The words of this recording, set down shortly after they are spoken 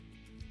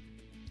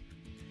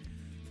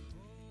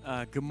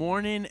Good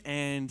morning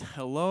and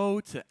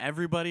hello to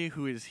everybody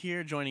who is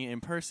here joining in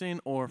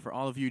person or for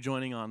all of you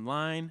joining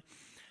online.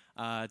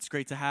 It's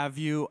great to have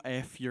you.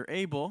 If you're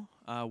able,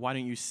 why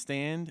don't you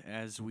stand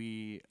as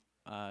we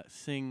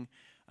sing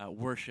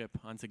worship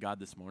unto God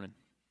this morning.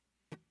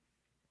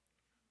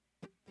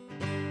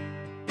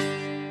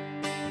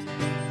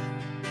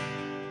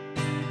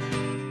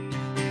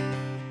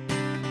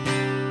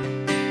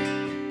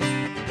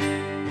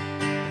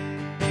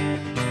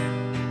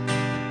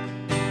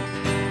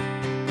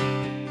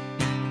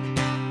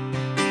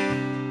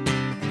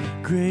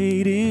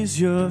 Great is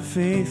your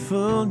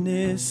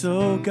faithfulness,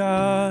 O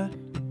God.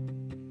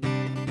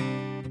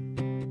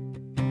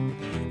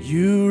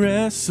 You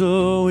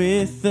wrestle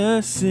with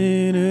the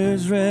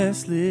sinner's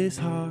restless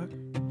heart.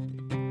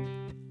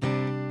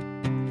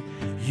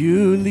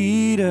 You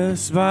lead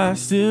us by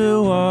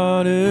still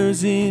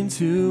waters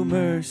into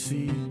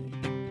mercy,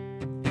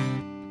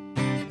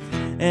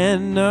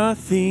 and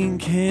nothing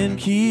can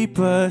keep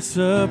us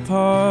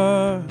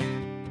apart.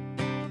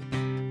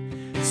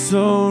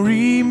 So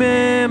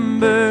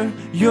remember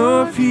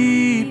your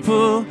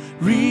people,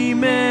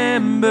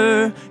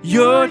 remember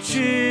your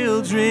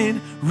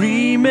children,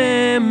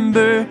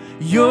 remember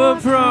your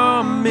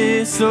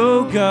promise,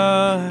 oh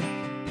God.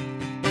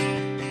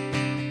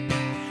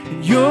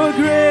 Your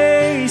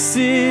grace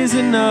is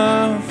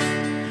enough,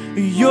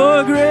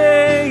 your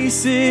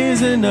grace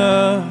is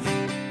enough,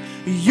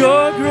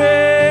 your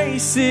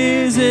grace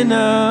is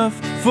enough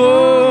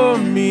for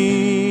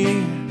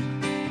me.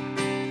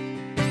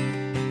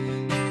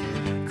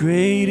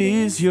 Great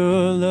is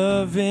your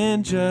love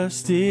and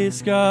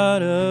justice,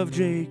 God of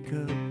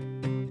Jacob.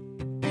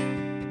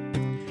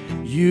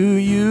 You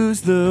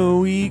use the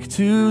weak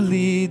to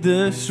lead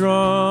the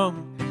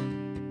strong.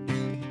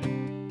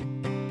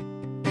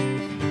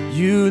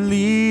 You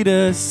lead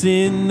us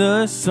in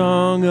the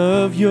song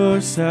of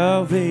your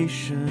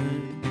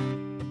salvation,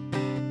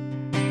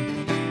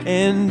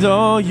 and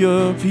all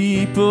your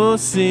people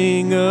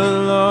sing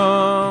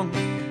along.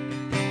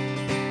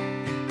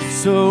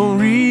 So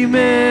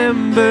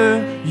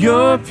remember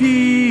your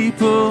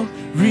people,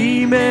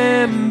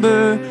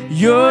 remember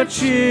your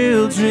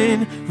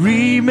children,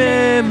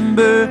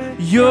 remember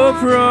your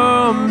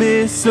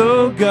promise,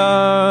 oh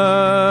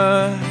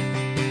God.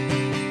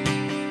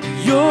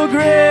 Your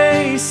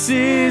grace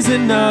is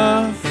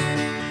enough,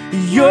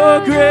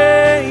 your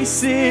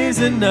grace is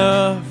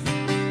enough,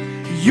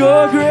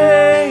 your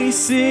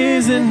grace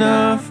is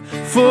enough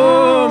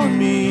for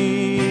me.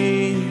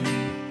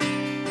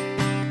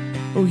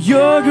 Oh,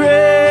 your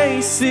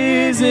grace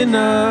is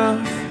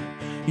enough,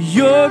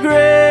 your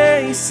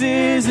grace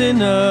is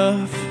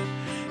enough,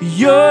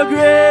 your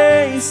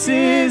grace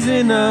is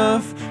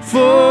enough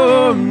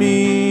for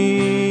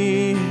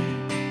me.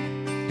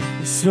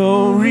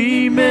 So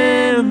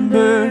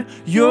remember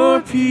your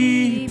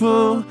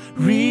people,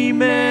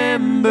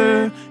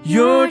 remember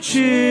your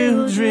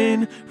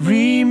children,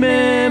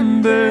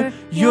 remember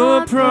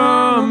your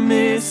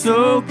promise,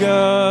 oh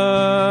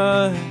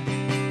God.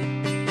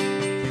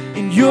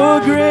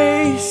 Your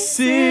grace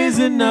is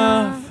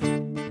enough,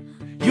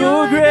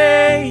 your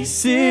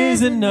grace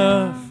is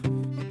enough,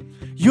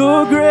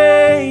 your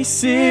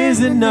grace is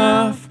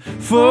enough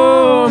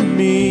for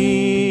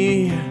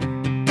me.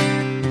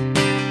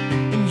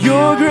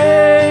 Your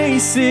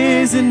grace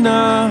is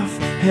enough,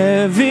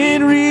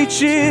 heaven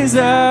reaches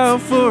out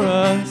for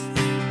us.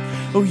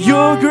 Oh,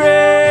 your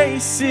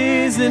grace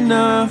is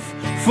enough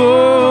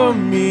for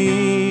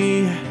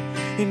me.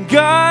 And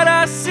God,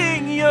 I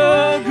sing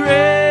your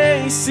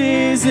grace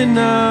is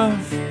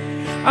enough.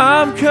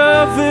 I'm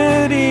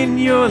covered in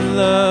your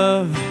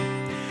love.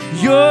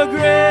 Your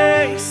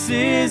grace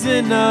is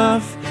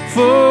enough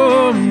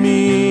for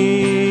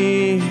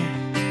me,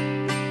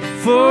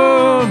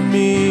 for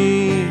me.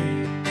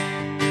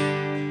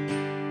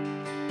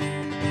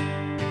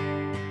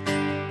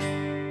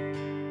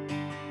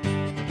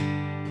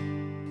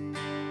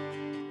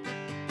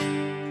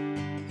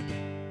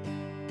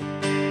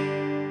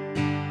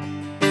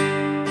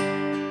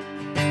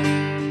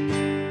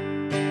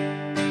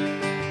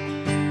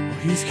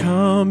 He's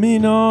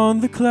coming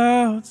on the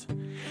clouds,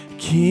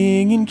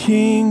 King and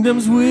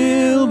kingdoms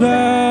will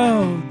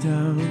bow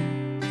down,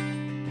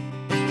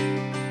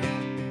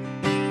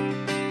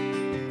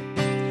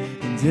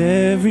 and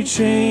every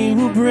chain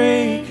will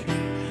break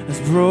as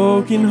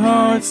broken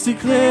hearts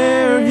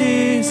declare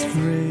his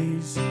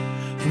praise.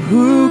 For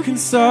who can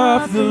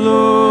stop the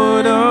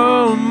Lord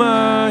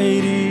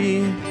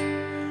Almighty?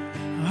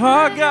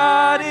 Our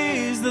God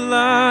is the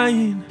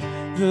Lion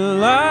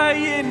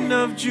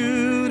of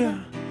Judah.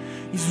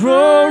 He's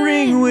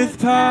roaring with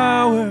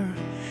power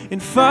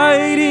and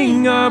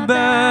fighting our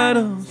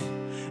battles,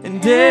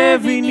 and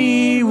every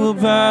knee will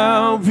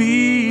bow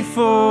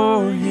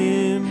before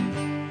him.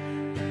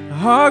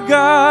 Our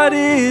God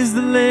is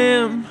the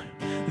Lamb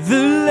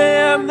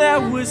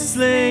that was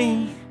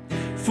slain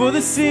for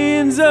the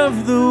sins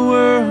of the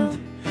world.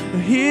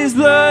 His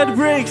blood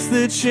breaks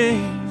the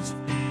chains,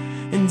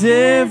 and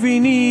every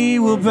knee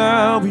will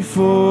bow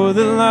before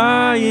the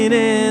Lion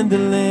and the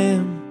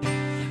Lamb.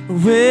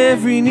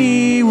 Every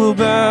knee will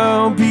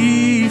bow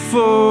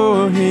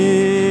before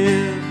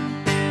him.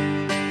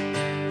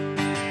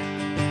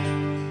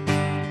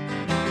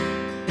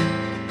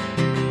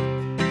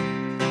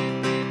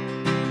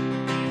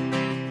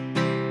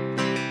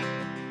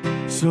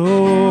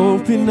 So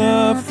open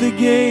up the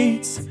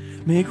gates,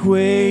 make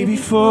way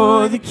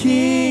before the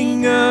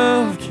King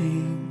of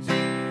Kings.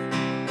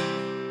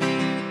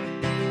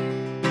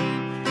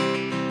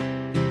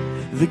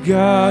 The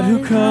God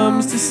who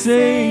comes to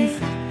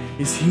save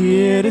is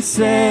here to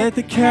set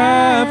the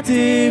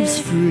captives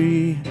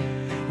free.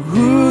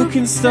 Who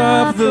can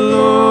stop the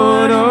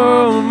Lord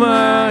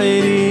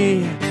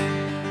Almighty?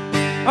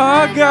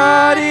 Our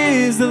God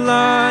is the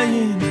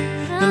Lion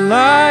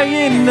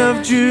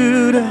of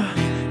Judah.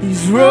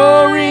 He's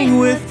roaring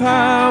with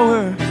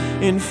power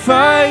and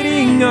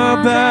fighting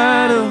our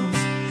battles,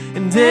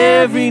 and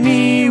every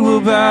knee will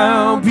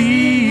bow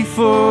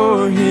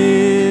before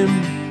him.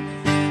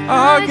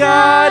 Our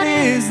God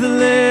is the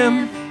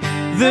Lamb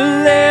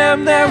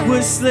that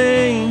was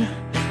slain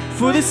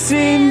for the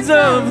sins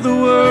of the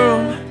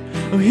world.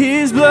 Oh,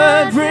 his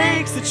blood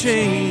breaks the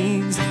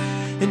chains,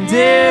 and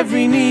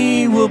every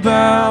knee will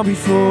bow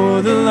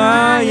before the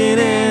Lion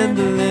and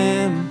the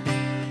Lamb.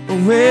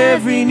 Oh,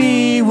 every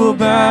knee will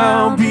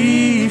bow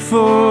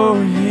before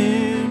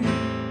him.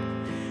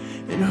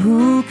 And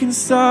who can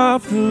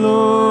stop the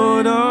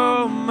Lord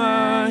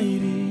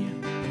Almighty?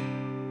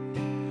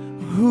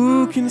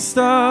 Who can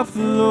stop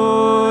the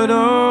Lord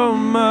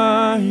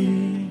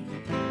Almighty?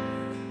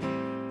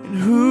 And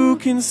who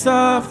can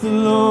stop the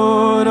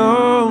Lord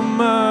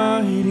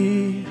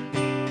Almighty?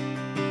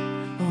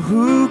 Oh,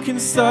 who can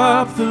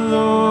stop the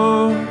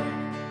Lord?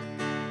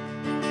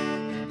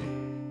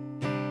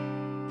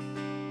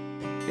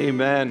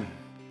 Amen.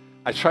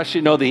 I trust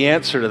you know the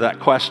answer to that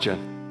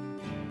question.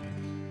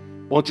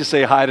 Won't you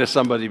say hi to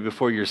somebody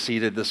before you're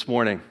seated this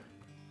morning?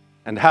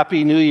 And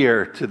Happy New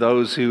Year to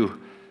those who,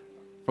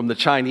 from the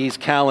Chinese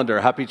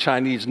calendar, Happy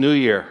Chinese New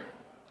Year.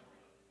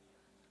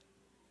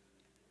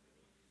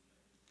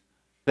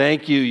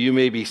 Thank you. You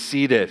may be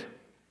seated.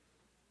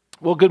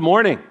 Well, good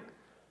morning.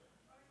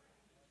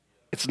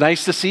 It's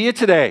nice to see you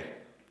today.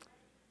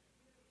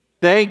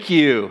 Thank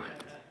you.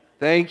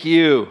 Thank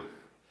you.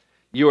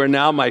 You are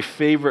now my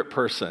favorite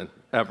person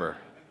ever.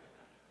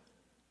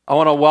 I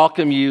want to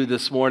welcome you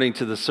this morning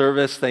to the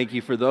service. Thank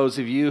you for those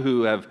of you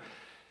who have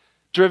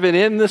driven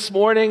in this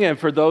morning, and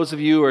for those of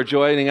you who are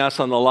joining us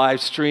on the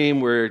live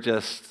stream. We're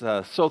just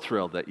so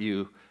thrilled that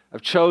you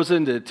have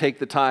chosen to take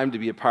the time to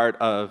be a part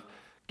of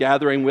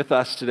gathering with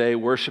us today,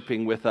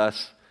 worshiping with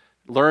us,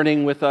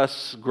 learning with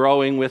us,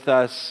 growing with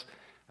us,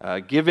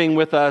 giving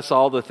with us,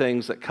 all the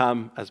things that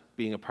come as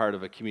being a part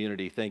of a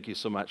community. Thank you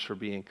so much for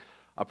being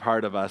a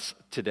part of us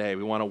today.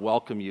 We want to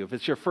welcome you. If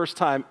it's your first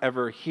time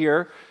ever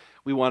here,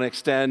 we want to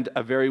extend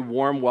a very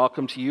warm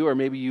welcome to you, or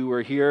maybe you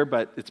were here,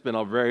 but it's been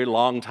a very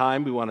long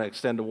time. We want to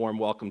extend a warm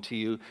welcome to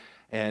you.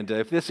 And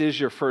if this is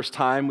your first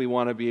time, we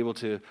want to be able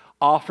to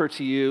offer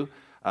to you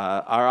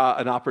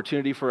an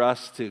opportunity for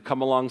us to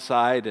come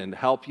alongside and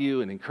help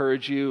you and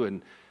encourage you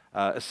and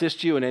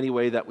assist you in any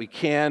way that we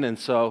can. And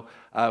so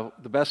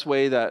the best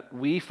way that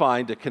we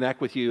find to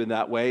connect with you in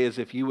that way is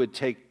if you would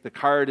take the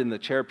card in the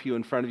chair pew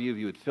in front of you, if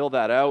you would fill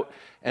that out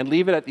and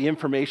leave it at the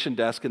information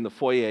desk in the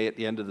foyer at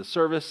the end of the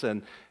service.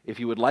 And if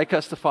you would like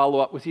us to follow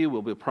up with you,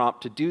 we'll be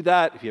prompt to do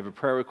that. If you have a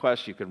prayer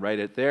request, you can write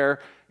it there.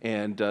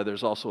 And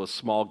there's also a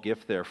small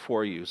gift there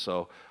for you.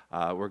 So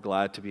we're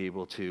glad to be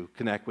able to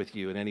connect with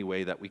you in any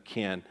way that we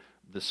can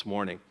this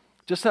morning.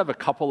 Just have a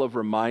couple of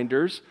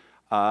reminders.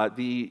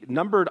 The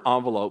numbered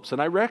envelopes,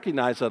 and I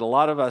recognize that a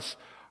lot of us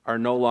are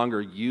no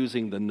longer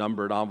using the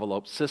numbered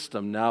envelope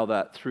system now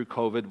that through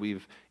COVID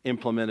we've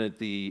implemented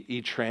the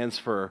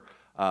e-transfer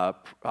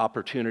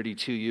opportunity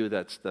to you.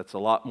 That's a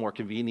lot more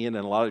convenient,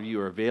 and a lot of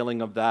you are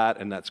availing of that,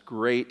 and that's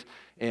great.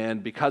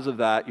 And because of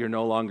that, you're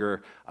no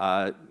longer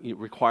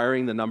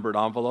requiring the numbered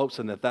envelopes,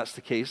 and if that's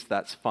the case,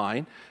 that's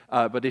fine.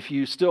 But if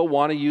you still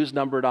want to use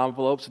numbered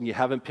envelopes and you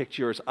haven't picked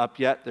yours up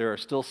yet, there are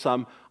still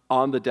some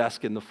on the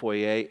desk in the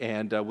foyer,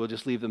 and we'll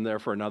just leave them there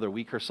for another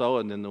week or so,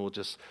 and then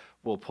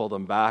we'll pull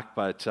them back.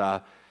 But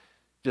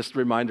just a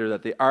reminder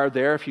that they are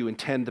there if you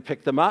intend to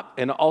pick them up.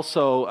 And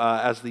also,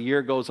 as the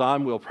year goes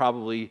on, we'll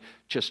probably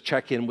just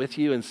check in with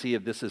you and see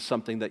if this is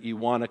something that you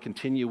want to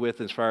continue with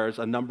as far as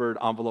a numbered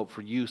envelope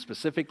for you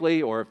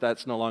specifically, or if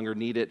that's no longer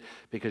needed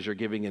because you're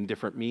giving in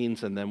different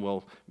means, and then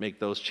we'll make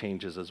those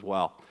changes as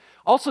well.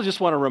 Also, just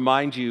want to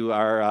remind you,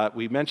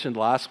 we mentioned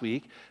last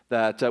week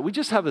that we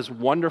just have this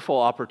wonderful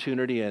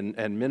opportunity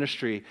and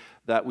ministry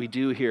that we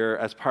do here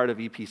as part of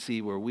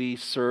EPC, where we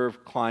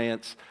serve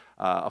clients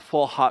a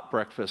full hot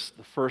breakfast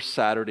the first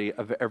Saturday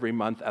of every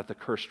month at the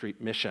Kerr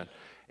Street Mission.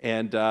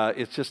 And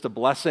it's just a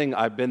blessing.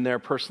 I've been there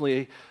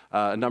personally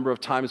a number of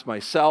times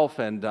myself,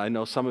 and I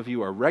know some of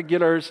you are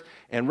regulars.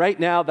 And right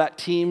now, that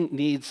team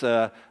needs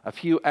a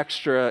few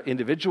extra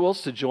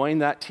individuals to join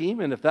that team.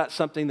 And if that's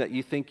something that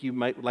you think you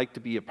might like to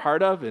be a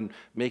part of in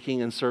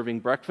making and serving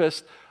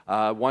breakfast,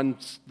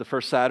 the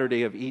first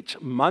Saturday of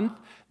each month,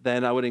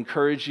 then I would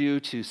encourage you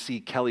to see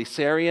Kelly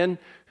Sarian,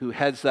 who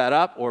heads that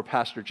up, or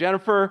Pastor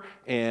Jennifer,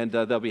 and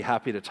they'll be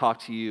happy to talk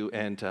to you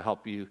and to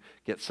help you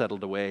get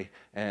settled away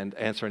and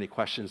answer any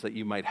questions that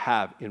you might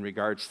have in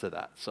regards to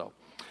that. So,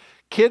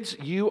 kids,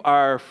 you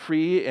are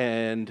free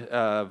and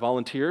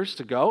volunteers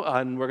to go,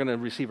 and we're going to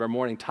receive our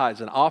morning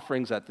tithes and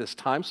offerings at this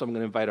time, so I'm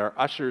going to invite our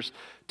ushers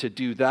to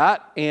do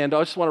that. And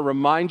I just want to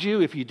remind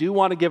you, if you do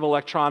want to give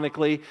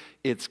electronically,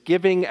 it's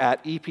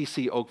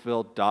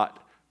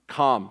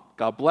giving@epcoakville.com.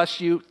 God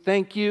bless you.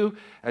 Thank you.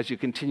 As you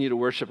continue to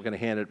worship, I'm going to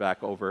hand it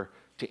back over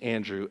to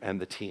Andrew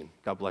and the team.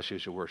 God bless you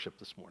as you worship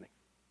this morning.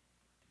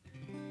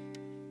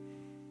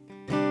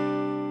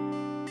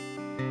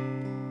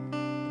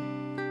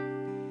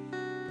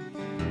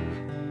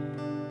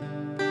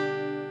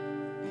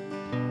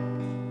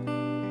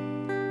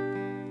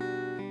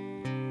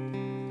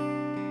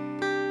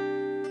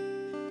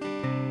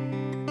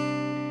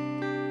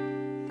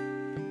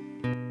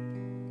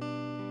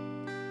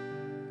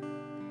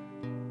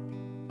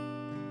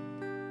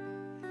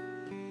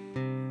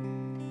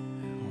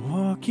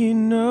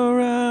 Walking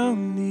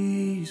around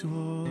these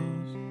walls,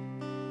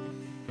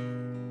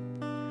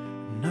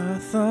 and I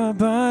thought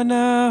by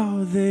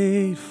now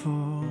they'd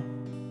fall,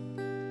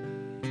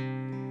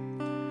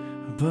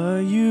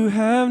 but you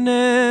have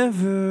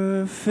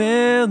never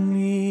failed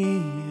me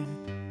yet.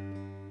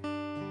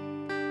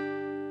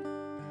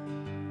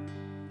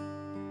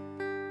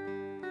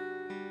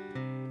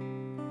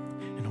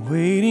 And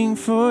waiting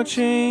for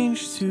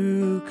change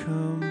to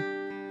come,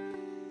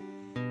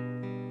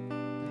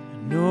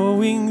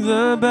 knowing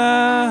the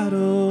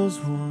battle's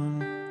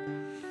won,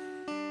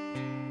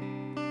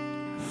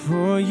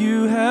 for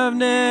you have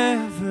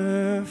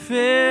never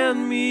failed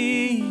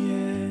me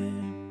yet.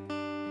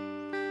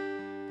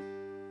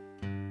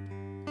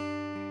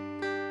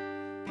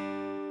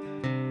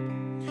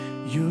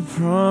 Your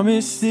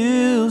promise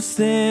still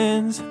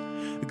stands,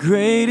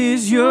 great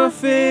is your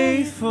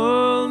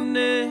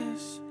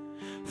faithfulness,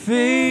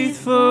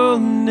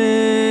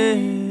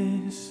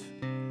 faithfulness.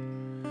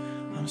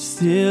 I'm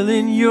still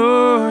in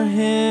your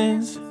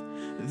hands.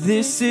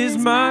 This is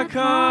my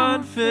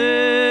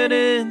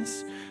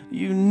confidence.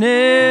 You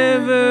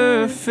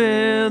never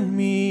failed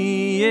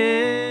me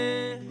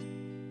yet.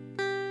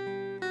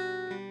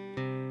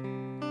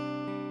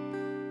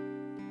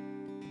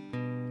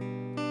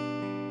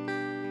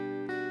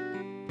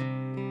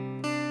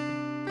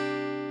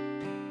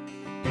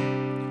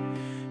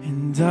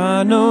 And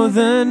I know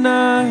the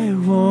night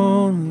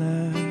won't last.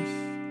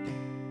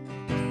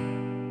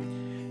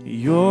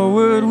 Your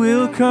word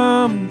will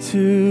come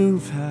to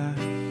pass,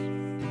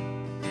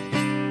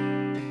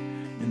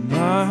 and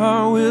my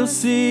heart will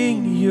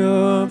sing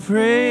your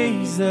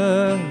praise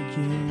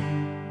again.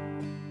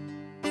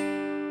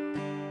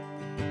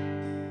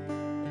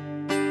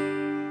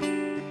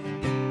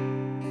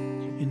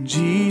 And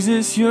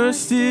Jesus, you're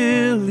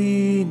still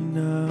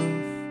enough.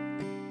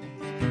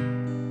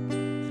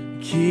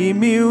 Keep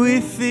me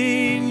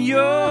within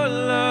your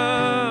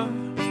love,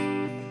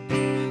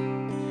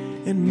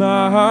 and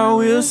my heart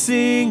will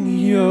sing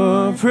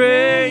your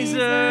praise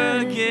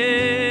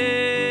again.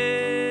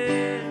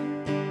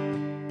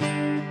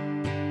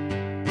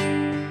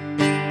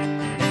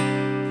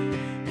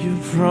 Your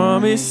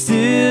promise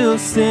still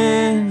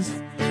stands.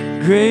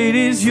 Great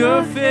is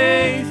your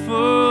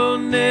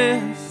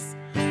faithfulness,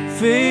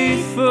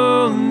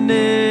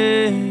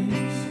 faithfulness.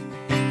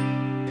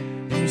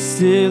 I'm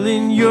still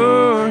in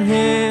your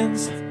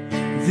hands.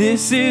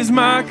 This is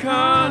my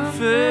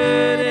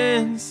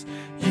confidence.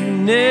 You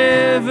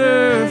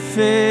never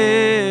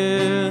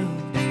fail.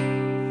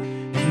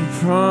 Your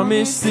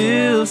promise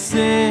still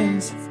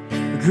stands.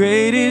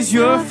 Great is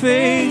your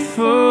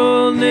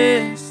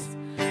faithfulness,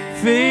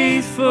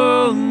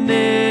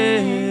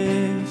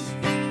 faithfulness.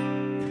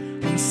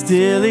 I'm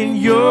still in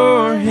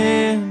your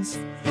hands.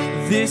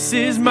 This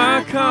is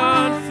my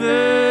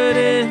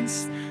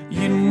confidence.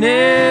 You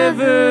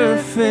never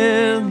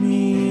fail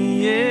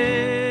me yet.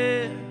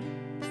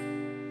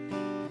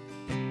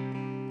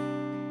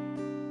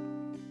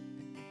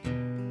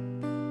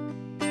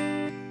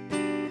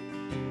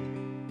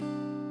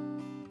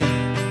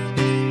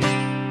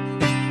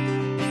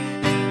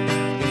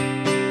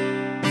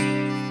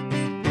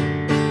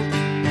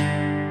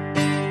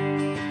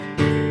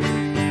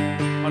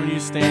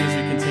 Stand as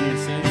we continue to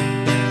sing.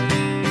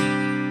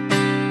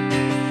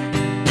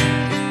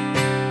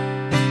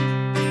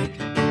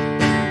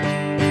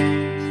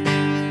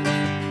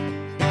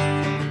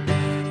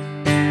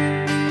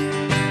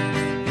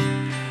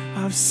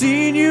 I've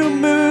seen you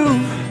move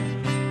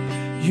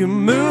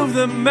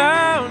the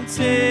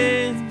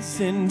mountains,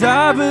 and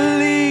I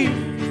believe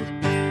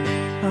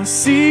I'll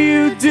see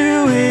you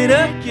do it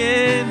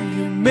again.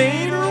 You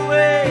made a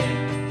way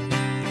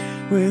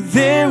where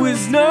there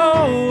was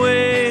no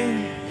way.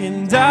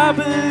 And I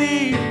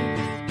believe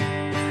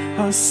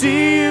I'll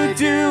see you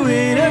do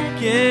it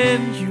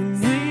again.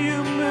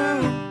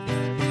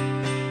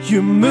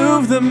 You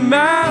move the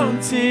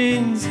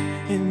mountains,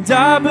 and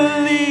I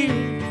believe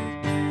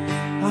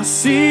I'll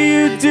see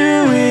you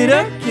do it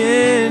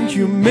again.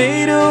 You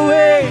made a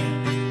way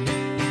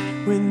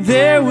when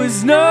there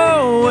was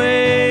no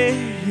way.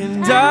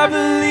 And I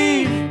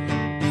believe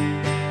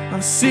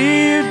I'll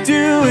see you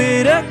do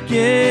it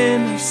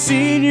again. I've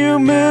seen you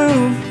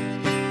move.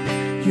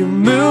 You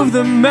move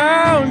the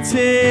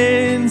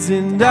mountains,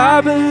 and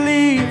I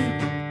believe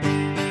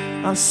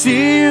I'll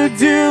see you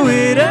do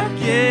it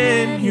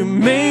again. You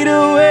made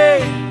a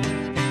way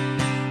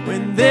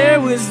when there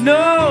was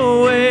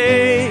no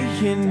way,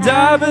 and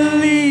I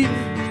believe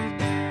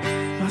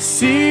I'll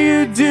see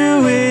you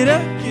do it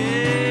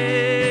again.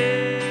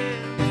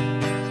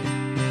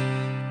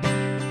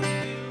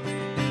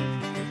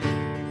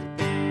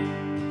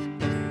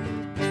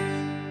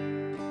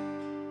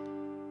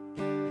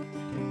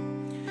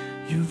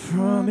 Your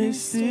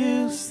promise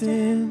still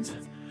stands.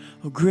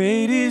 Oh,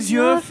 great is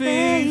your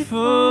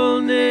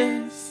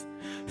faithfulness,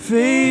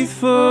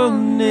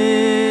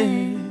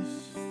 faithfulness.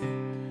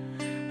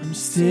 I'm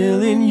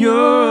still in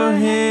your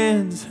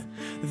hands.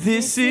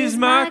 This is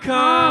my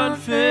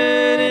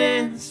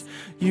confidence.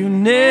 You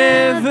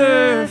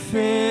never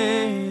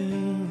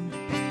fail.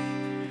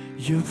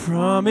 Your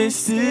promise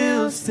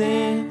still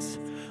stands.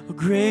 Oh,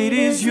 great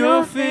is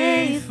your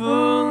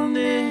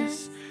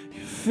faithfulness,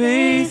 your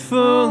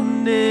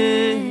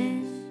faithfulness.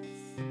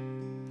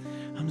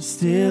 I'm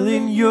still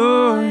in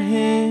your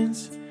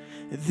hands.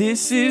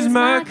 This is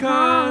my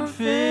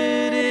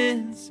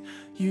confidence.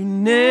 You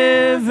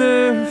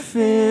never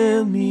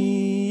fail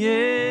me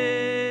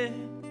yet.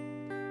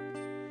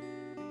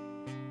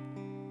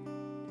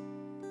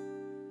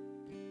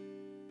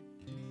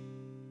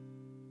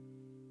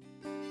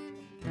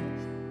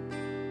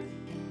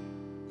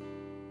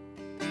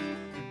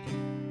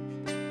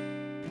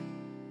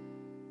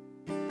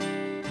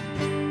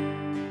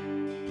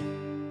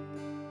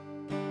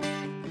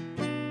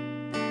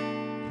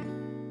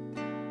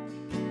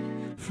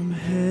 From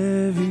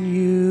heaven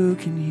you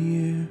can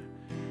hear.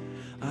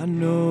 I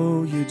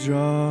know you're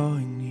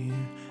drawing near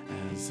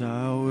as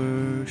I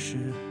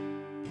worship.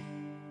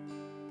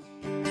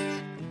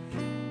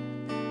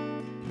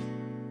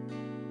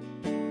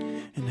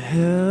 And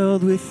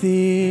held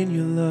within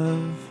your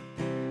love,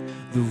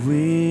 the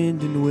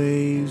wind and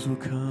waves will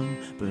come,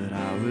 but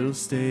I will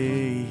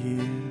stay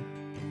here.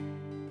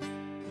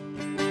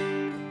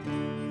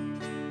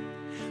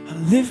 I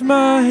lift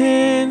my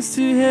hands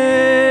to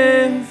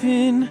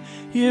heaven,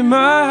 hear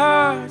my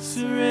heart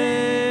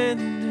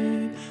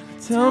surrendered. I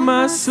tell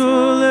my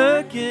soul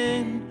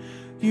again,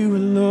 you are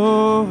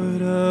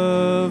Lord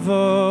of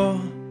all.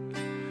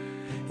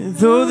 And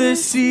though the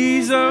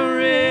seas are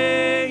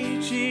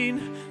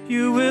raging,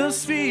 you will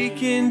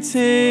speak and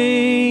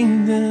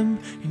tame them.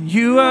 In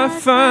you I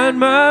find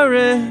my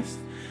rest,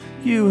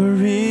 you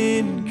are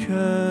in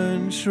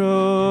control.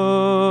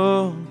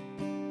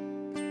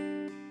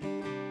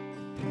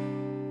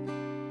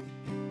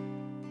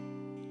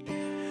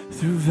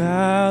 Through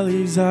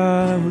valleys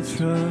I will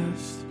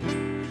trust.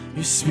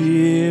 Your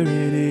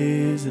spirit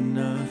is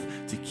enough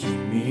to keep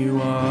me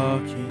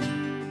walking.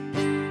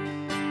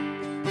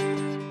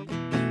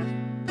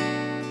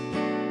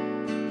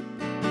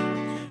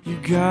 You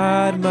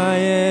guide my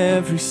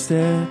every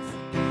step.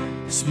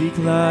 Speak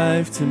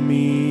life to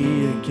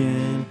me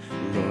again.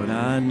 Lord,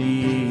 I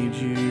need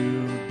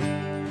you.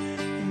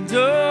 And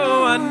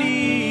oh, I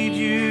need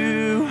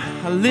you.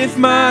 I lift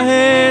my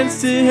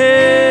hands to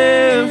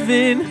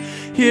heaven,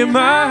 hear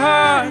my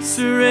heart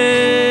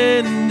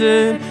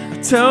surrendered. I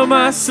tell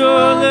my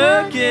soul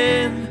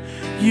again,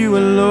 you are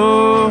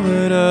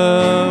Lord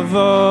of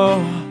all.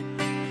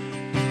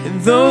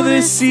 And though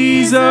the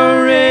seas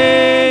are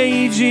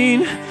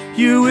raging,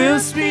 you will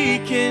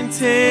speak and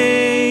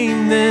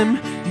tame them.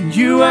 In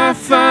you I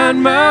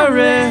find my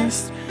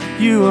rest,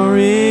 you are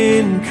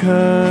in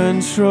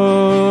control.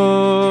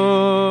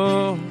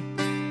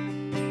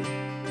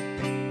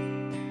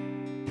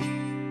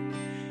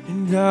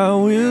 And I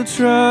will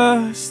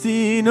trust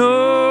in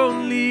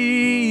only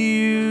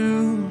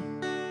you.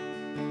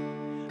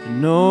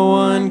 No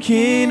one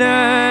can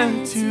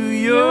add to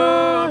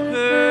your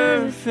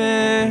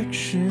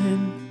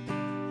perfection.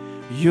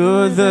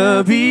 You're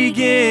the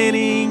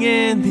beginning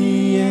and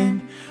the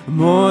end,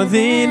 more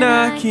than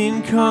I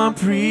can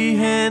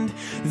comprehend.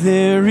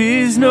 There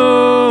is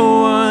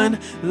no one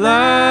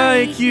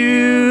like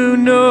you,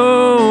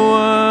 no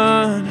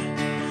one.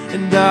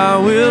 And I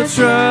will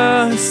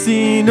trust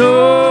in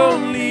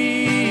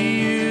only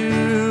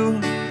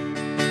you.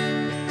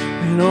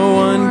 No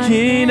one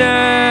can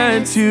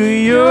add to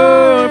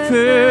your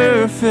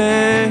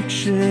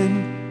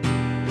perfection.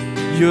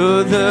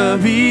 You're the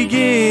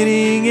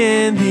beginning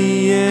and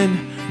the end,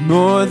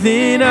 more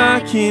than I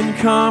can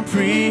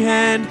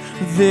comprehend.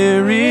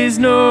 There is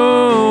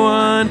no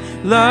one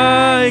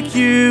like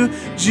you,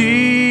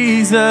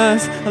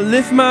 Jesus. I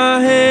lift my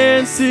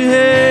hands to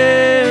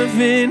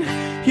heaven,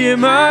 hear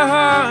my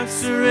heart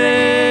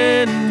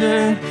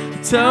surrender.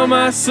 I tell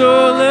my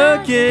soul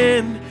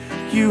again,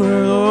 you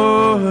are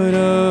Lord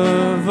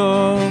of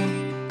all.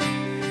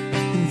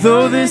 And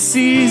though the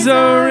seas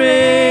are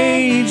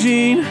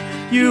raging,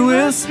 you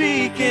will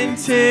speak and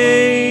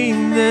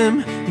tame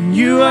them. In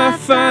you I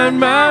find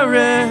my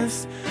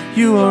rest,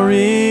 you are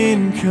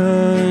in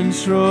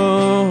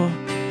control.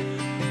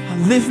 I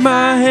lift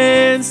my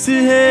hands to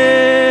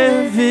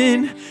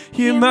heaven,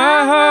 hear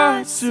my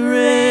heart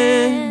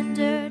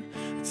surrendered.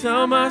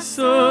 Tell my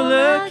soul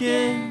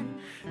again,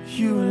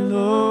 you are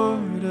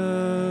Lord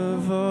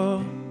of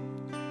all.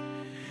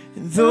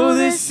 And though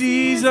the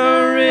seas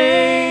are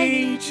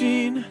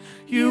raging,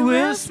 you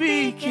will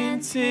speak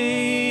and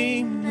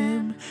tame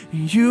them.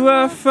 In you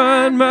I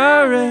find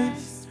my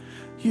rest,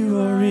 you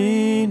are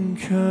in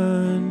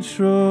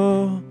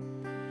control.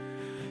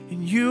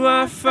 In you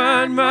I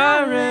find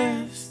my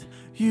rest,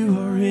 you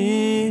are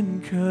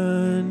in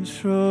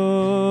control.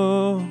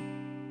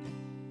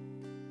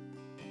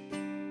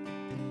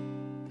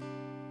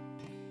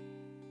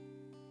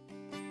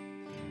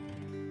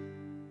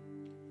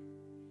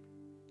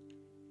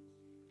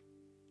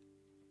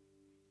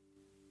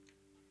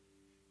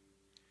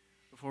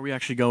 Before we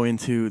actually go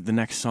into the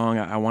next song,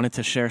 I wanted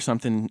to share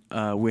something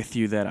with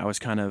you that I was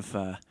kind of,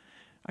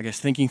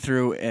 thinking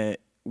through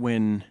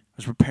when I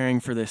was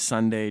preparing for this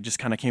Sunday. It just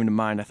kind of came to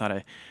mind. I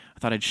thought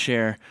I'd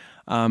share.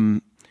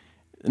 The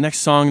next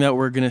song that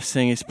we're gonna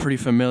sing is pretty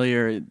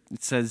familiar. It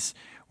says,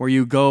 "Where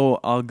you go,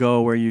 I'll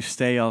go. Where you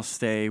stay, I'll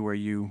stay. Where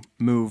you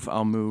move,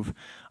 I'll move.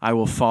 I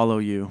will follow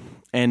you."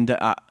 And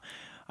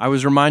I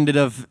was reminded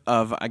of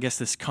I guess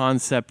this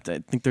concept. I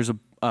think there's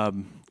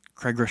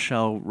Craig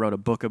Rochelle wrote a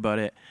book about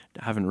it.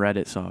 I haven't read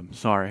it, so I'm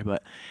sorry,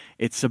 but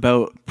it's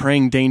about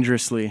praying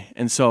dangerously.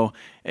 And so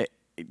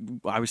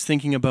I was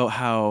thinking about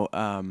how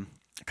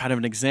kind of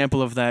an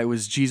example of that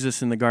was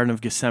Jesus in the Garden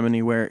of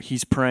Gethsemane, where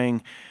he's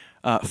praying,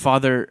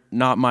 "Father,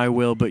 not my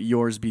will, but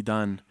yours be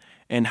done."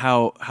 And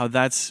how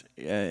that's,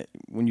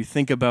 when you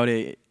think about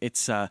it,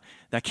 it's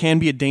that can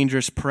be a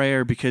dangerous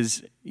prayer,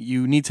 because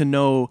you need to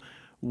know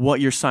what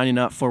you're signing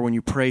up for when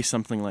you pray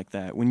something like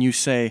that. When you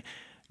say,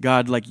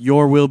 "God, like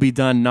your will be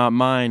done, not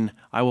mine.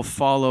 I will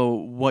follow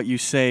what you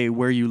say,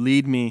 where you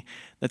lead me."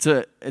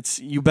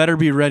 You better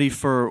be ready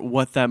for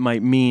what that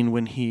might mean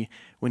when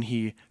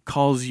he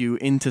calls you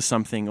into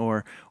something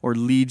or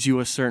leads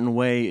you a certain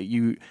way.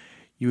 You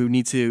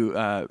need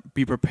to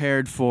be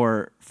prepared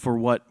for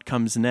what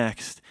comes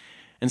next.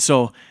 And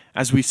so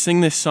as we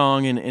sing this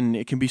song, and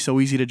it can be so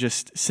easy to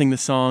just sing the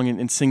song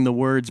and sing the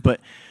words, but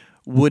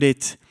would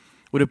it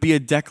be a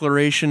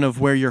declaration of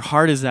where your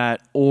heart is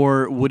at,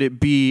 or would it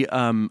be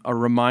a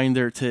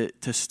reminder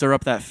to stir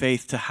up that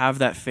faith, to have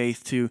that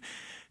faith, to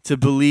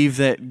believe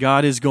that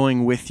God is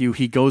going with you,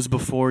 he goes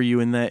before you,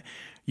 and that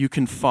you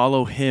can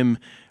follow him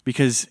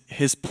because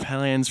his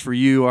plans for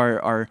you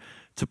are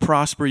to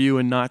prosper you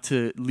and not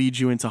to lead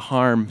you into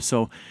harm.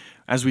 So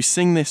as we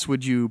sing this,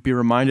 would you be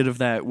reminded of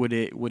that? Would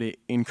it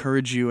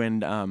encourage you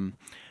and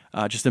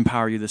just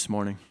empower you this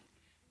morning?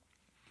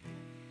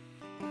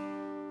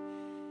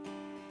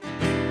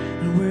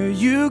 Where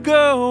you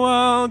go,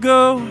 I'll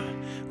go.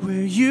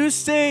 Where you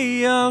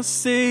stay, I'll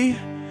stay.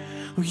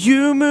 Where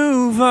you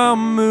move, I'll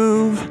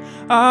move.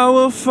 I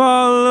will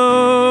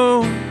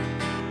follow.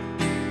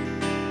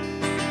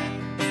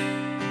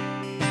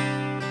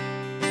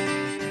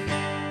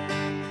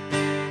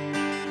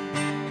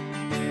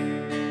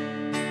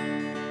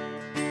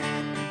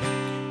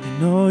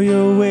 And all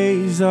your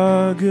ways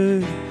are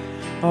good.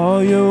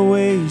 All your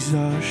ways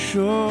are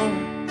sure.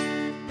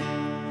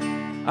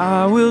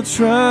 I will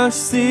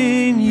trust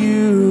in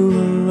you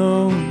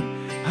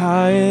alone,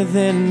 higher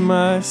than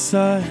my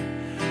sight,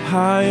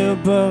 high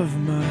above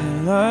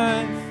my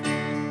life.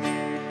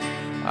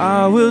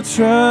 I will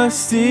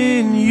trust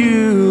in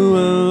you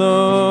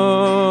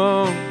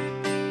alone.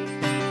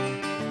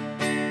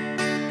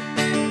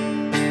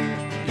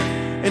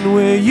 And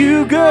where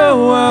you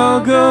go, I'll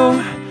go.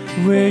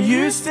 Where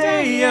you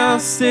stay, I'll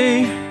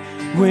stay.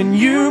 When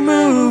you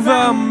move,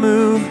 I'll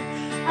move.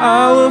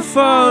 I will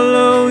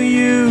follow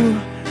you.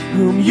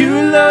 Whom you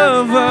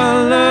love,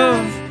 I'll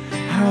love.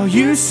 How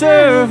you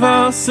serve,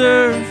 I'll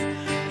serve.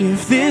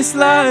 If this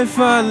life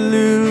I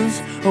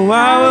lose, oh,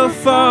 I will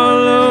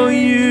follow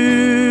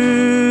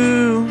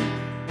you.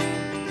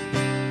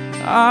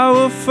 I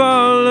will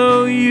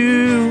follow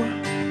you.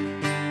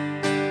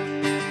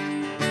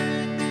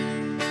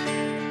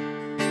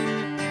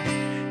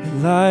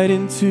 Light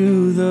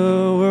into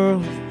the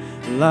world,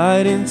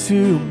 light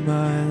into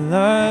my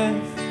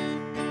life.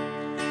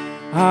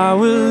 I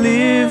will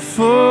live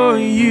for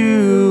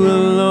you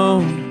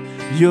alone.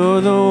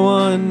 You're the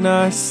one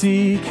I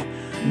seek,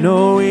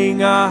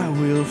 knowing I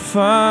will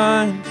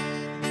find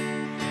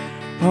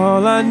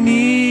all I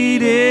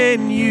need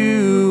in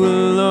you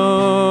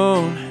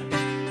alone.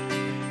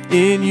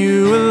 In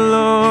you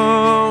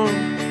alone.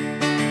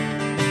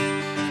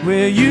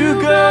 Where you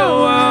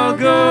go, I'll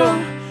go.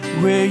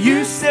 Where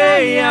you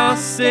stay, I'll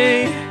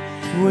stay.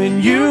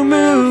 When you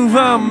move,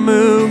 I'll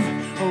move.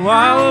 Oh,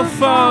 I will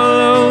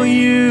follow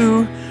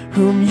you.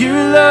 Whom you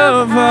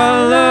love,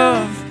 I'll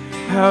love.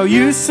 How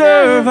you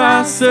serve,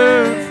 I'll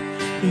serve.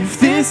 If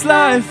this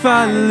life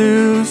I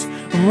lose,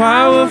 oh,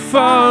 I will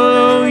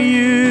follow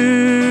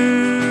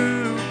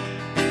you.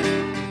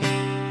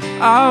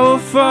 I will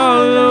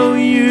follow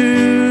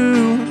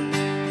you.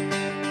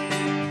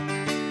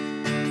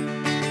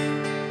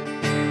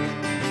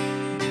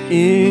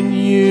 In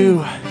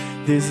you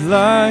there's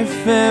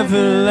life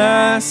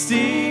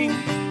everlasting.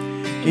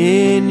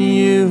 In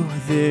you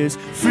there's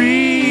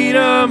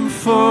freedom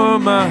for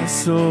my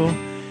soul.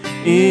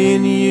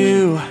 In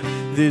you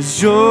there's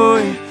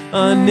joy,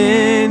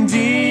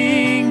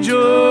 unending joy.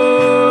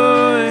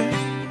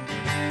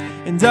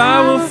 And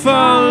I will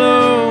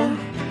follow.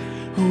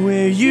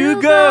 Where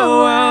you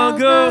go, I'll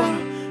go.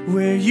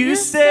 Where you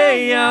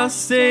stay, I'll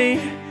stay.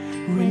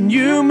 When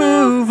you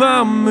move,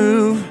 I'll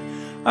move.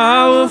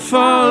 I will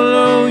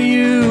follow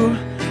you.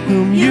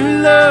 Whom you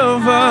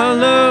love, I'll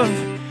love.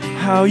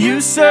 How you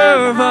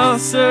serve, I'll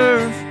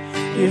serve.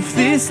 If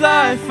this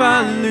life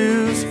I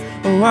lose,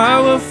 oh, I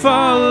will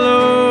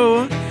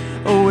follow.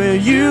 Oh, where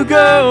you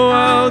go,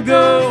 I'll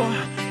go.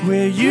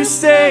 Where you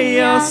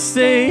stay, I'll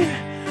stay.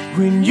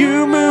 When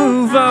you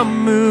move, I'll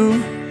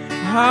move.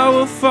 I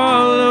will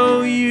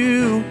follow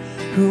you.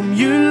 Whom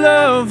you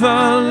love,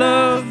 I'll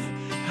love.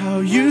 How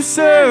you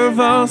serve,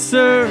 I'll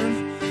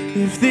serve.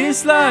 If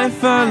this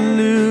life I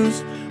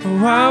lose,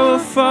 oh, I will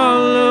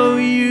follow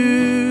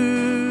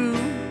you.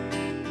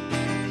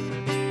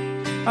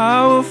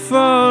 I will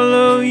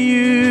follow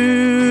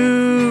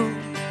you.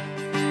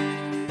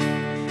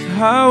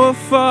 I will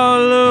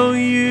follow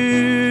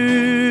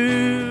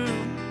you.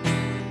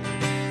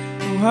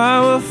 Oh, I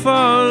will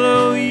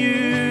follow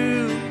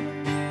you.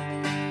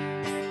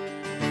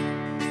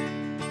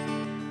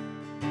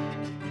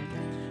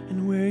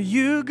 And where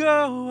you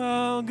go,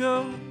 I'll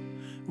go.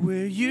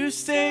 Where you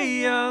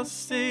stay, I'll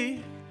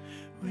stay.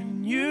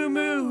 When you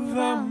move,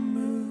 I'll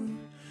move.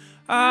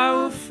 I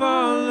will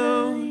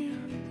follow you.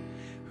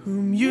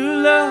 Whom you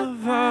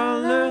love, I'll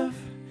love.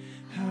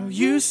 How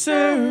you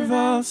serve,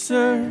 I'll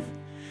serve.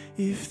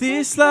 If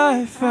this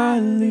life I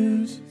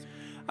lose,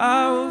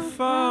 I will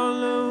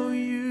follow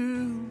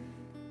you.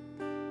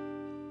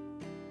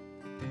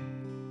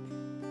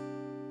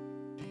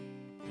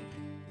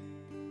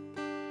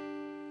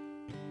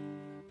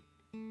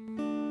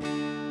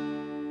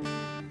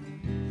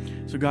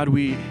 So God,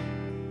 we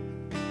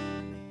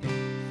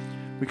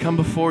come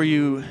before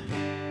you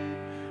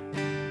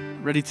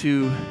ready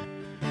to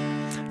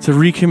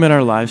recommit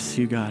our lives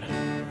to you, God.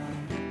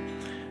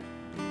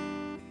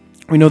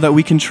 We know that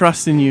we can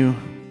trust in you,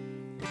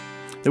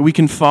 that we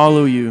can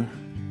follow you.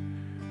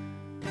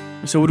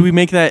 So would we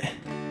make that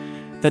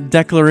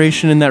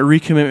declaration and that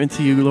recommitment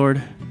to you,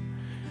 Lord?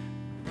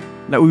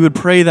 That we would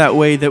pray that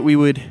way, that we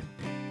would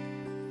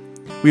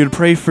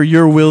pray for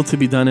your will to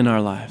be done in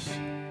our lives.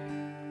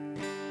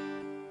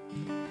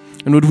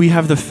 And would we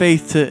have the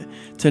faith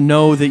to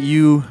know that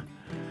you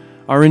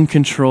are in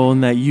control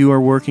and that you are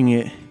working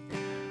it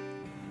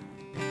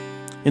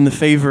in the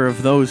favor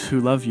of those who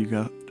love you,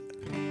 God?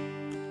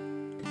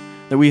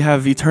 That we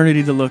have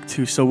eternity to look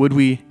to. So would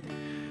we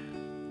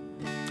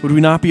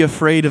not be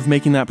afraid of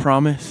making that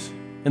promise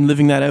and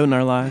living that out in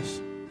our lives?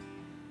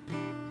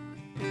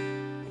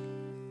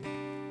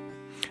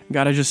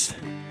 God, I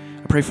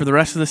pray for the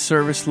rest of this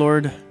service,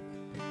 Lord.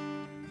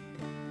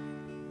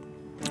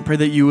 I pray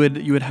that you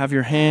would have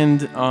your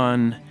hand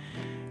on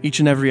each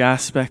and every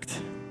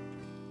aspect.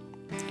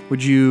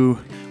 Would you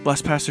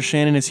bless Pastor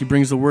Shannon as he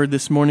brings the word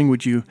this morning?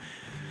 Would you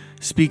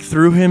speak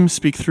through him,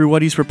 speak through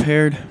what he's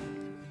prepared?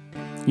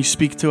 You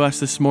speak to us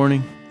this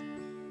morning.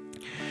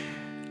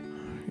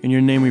 In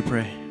your name we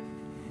pray.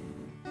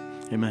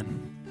 Amen.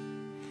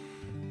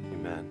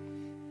 Amen.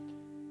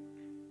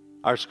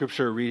 Our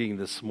scripture reading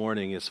this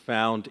morning is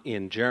found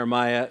in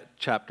Jeremiah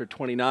chapter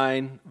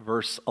 29,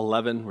 verse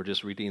 11. We're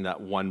just reading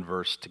that one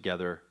verse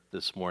together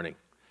this morning.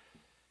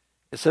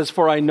 It says,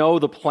 "For I know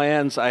the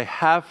plans I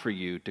have for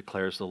you,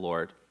 declares the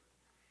Lord,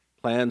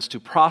 plans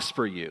to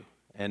prosper you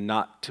and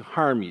not to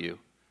harm you,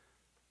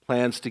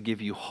 plans to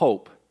give you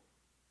hope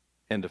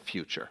and a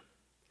future."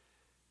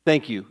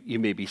 Thank you. You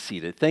may be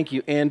seated. Thank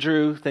you,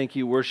 Andrew. Thank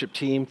you, worship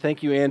team.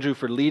 Thank you, Andrew,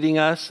 for leading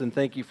us, and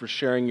thank you for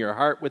sharing your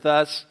heart with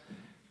us,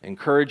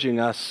 encouraging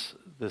us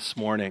this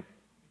morning.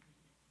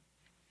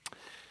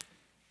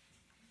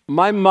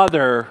 My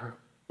mother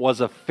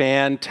was a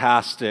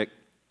fantastic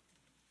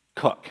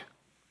cook,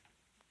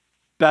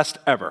 best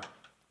ever,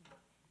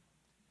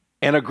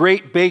 and a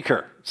great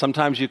baker.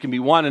 Sometimes you can be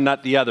one and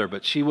not the other,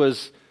 but she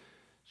was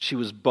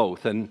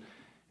both. And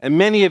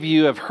many of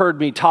you have heard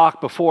me talk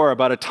before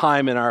about a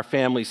time in our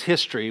family's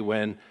history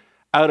when,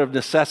 out of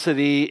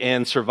necessity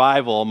and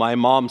survival, my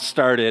mom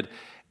started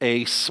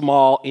a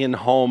small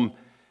in-home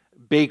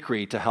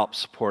bakery to help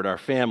support our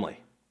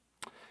family.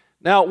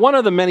 Now, one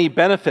of the many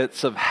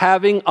benefits of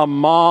having a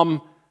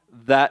mom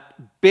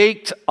that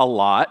baked a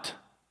lot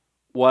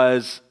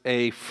was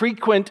a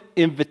frequent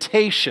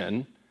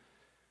invitation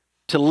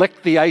to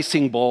lick the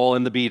icing bowl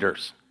and the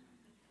beaters,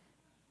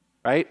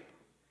 right?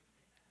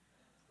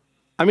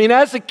 I mean,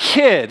 as a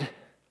kid,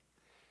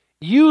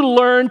 you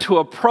learn to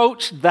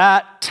approach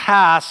that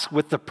task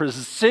with the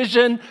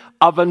precision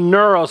of a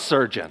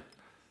neurosurgeon,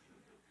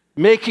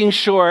 making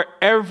sure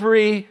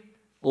every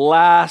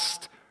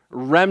last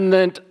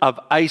remnant of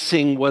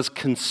icing was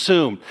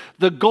consumed.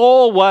 The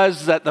goal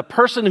was that the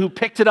person who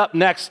picked it up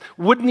next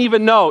wouldn't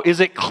even know,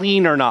 is it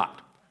clean or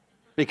not?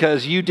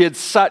 Because you did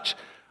such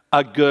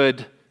a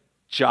good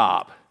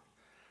job.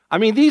 I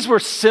mean, these were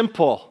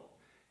simple,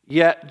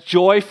 yet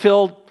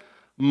joy-filled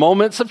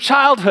moments of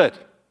childhood.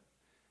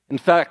 In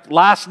fact,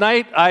 last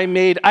night I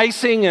made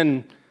icing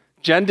and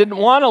Jen didn't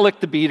want to lick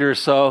the beater,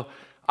 so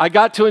I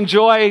got to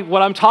enjoy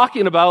what I'm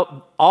talking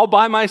about all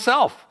by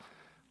myself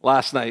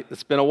last night.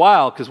 It's been a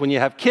while, because when you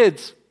have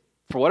kids,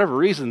 for whatever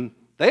reason,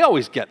 they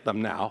always get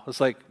them now.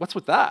 It's like, what's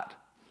with that?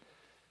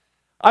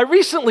 I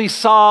recently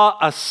saw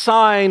a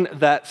sign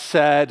that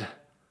said,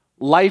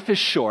 "Life is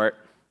short,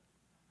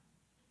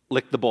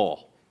 lick the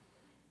bowl."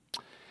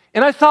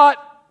 And I thought,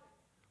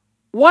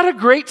 what a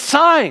great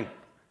sign.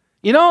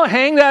 You know,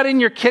 hang that in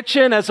your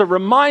kitchen as a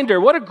reminder.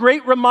 What a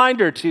great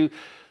reminder to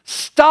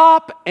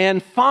stop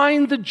and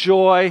find the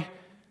joy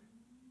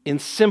in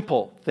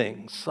simple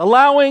things,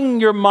 allowing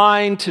your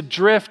mind to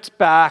drift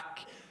back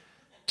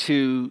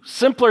to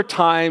simpler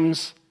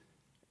times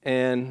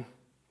and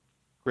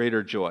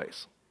greater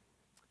joys.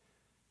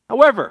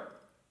 However,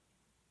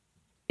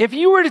 if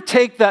you were to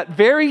take that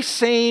very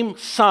same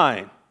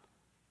sign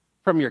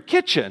from your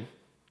kitchen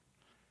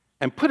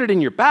and put it in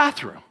your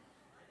bathroom,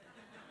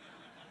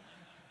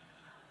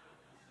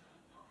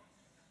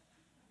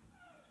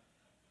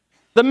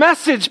 the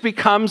message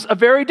becomes a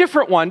very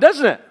different one,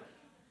 doesn't it?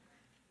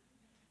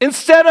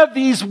 Instead of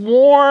these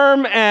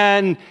warm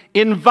and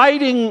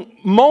inviting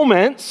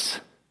moments,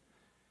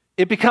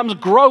 it becomes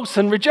gross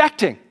and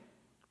rejecting,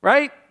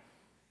 right?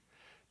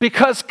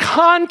 Because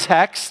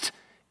context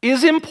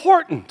is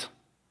important.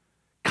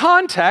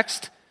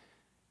 Context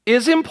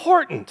is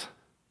important.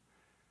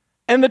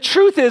 And the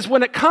truth is,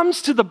 when it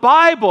comes to the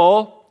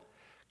Bible,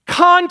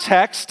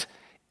 context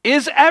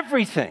is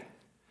everything.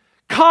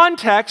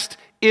 Context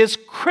is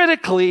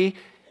critically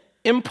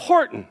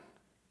important.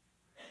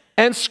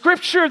 And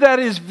scripture that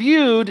is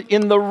viewed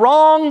in the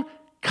wrong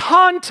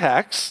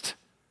context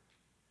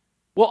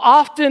will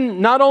often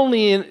not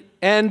only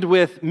end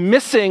with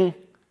missing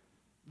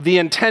the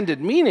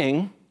intended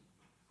meaning,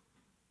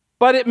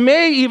 but it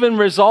may even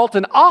result,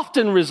 and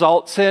often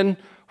results in,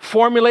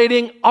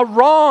 formulating a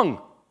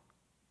wrong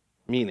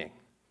meaning.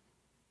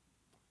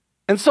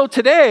 And so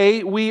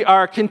today we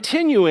are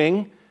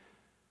continuing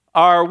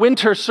our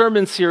winter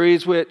sermon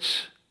series,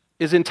 which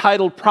is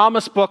entitled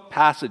Promise Book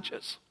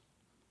Passages,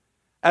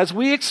 as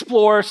we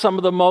explore some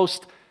of the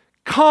most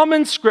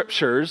common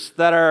scriptures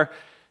that are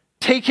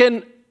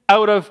taken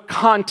out of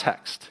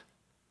context.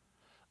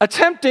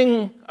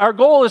 Our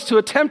goal is to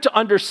attempt to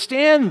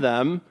understand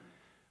them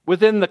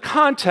within the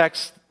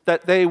context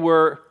that they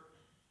were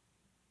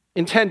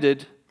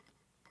intended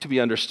to be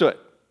understood.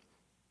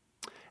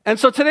 And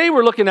so today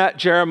we're looking at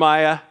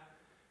Jeremiah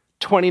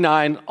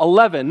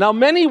 29:11. Now,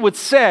 many would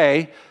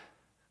say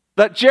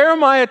that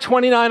Jeremiah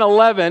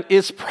 29:11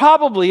 is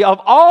probably, of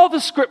all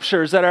the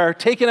scriptures that are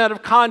taken out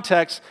of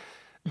context,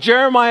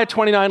 Jeremiah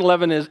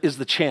 29:11 is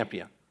the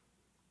champion.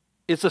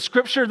 It's a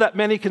scripture that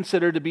many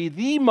consider to be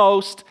the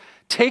most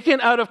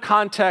taken out of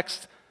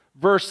context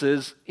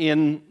verses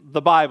in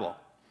the Bible.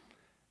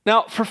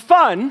 Now, for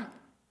fun,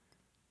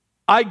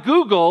 I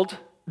Googled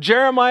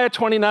Jeremiah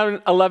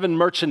 29:11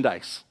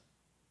 merchandise.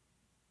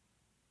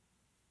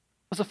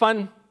 It was a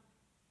fun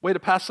way to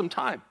pass some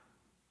time.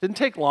 Didn't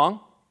take long.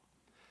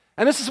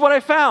 And this is what I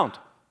found: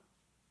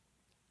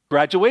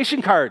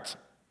 graduation cards,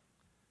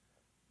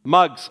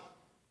 mugs,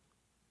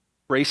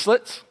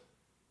 bracelets,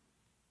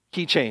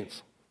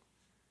 keychains,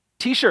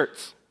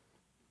 t-shirts,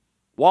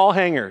 wall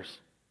hangers,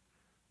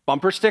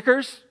 bumper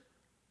stickers,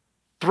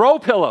 throw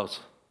pillows.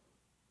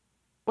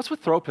 What's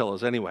with throw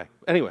pillows anyway?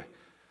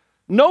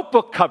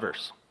 Notebook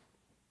covers,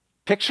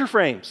 picture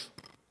frames,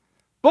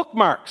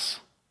 bookmarks,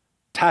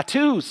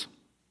 tattoos,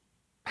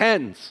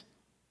 pens,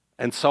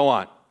 and so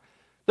on.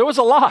 There was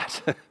a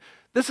lot.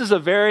 This is a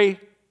very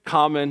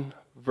common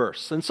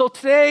verse. And so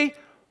today,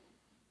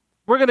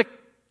 we're going to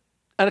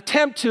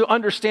attempt to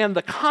understand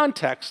the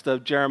context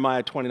of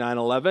Jeremiah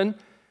 29:11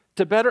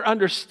 to better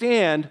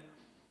understand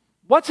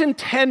what's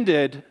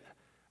intended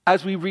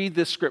as we read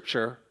this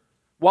scripture,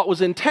 what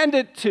was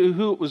intended to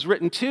who it was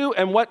written to,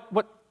 and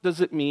what does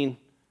it mean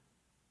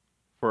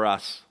for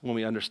us when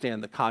we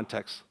understand the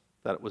context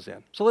that it was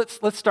in. So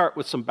let's start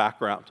with some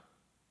background.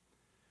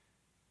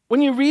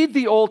 When you read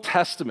the Old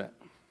Testament,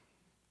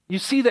 you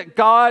see that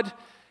God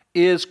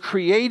is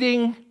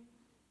creating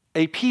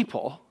a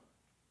people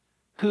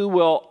who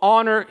will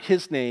honor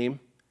his name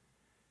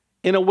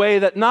in a way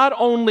that not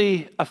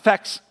only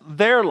affects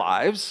their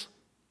lives,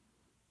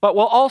 but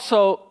will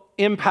also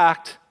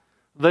impact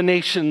the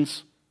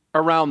nations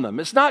around them.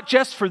 It's not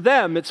just for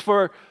them, it's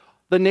for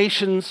the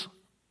nations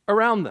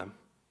around them.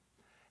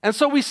 And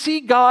so we see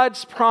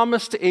God's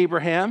promise to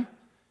Abraham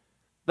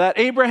that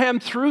Abraham,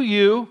 through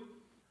you,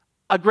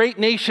 a great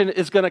nation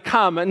is going to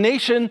come, a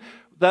nation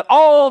that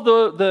all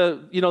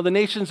the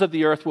nations of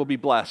the earth will be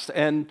blessed.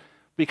 And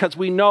because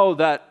we know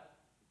that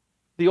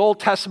the Old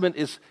Testament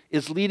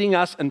is leading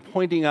us and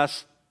pointing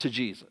us to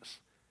Jesus,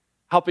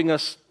 helping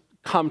us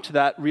come to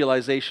that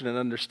realization and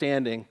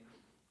understanding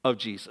of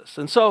Jesus.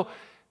 And so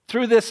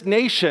through this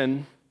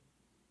nation,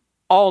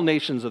 all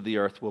nations of the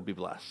earth will be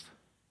blessed.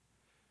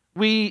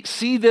 we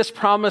see this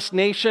promised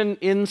nation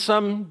in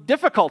some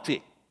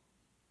difficulty,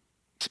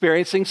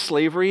 experiencing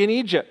slavery in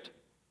Egypt.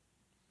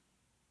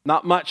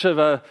 Not much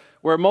of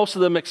where most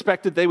of them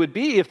expected they would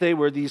be if they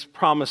were these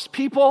promised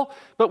people,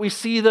 but we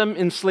see them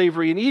in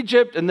slavery in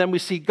Egypt, and then we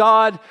see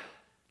God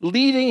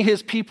leading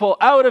his people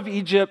out of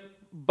Egypt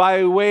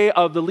by way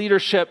of the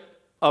leadership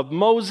of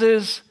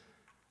Moses,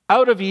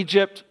 out of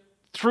Egypt,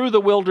 through the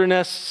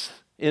wilderness,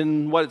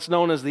 in what's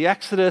known as the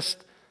Exodus,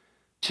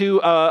 to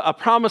a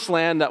promised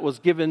land that was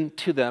given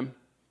to them,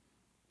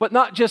 but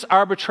not just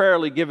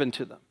arbitrarily given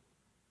to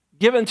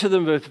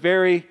them with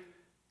very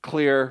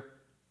clear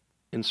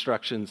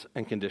instructions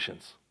and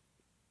conditions.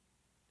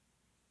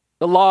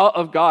 The law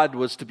of God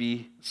was to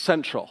be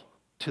central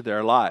to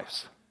their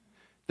lives.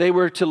 They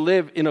were to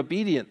live in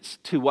obedience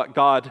to what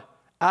God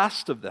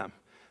asked of them.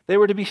 They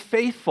were to be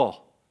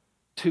faithful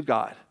to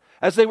God.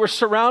 As they were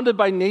surrounded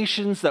by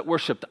nations that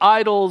worshiped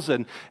idols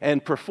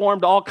and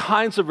performed all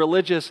kinds of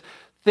religious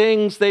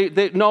things,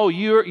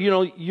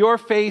 your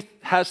faith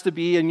has to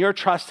be and your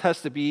trust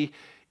has to be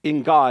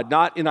in God,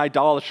 not in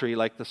idolatry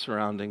like the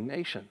surrounding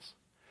nations.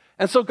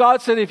 And so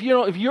God said, if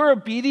you're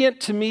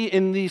obedient to me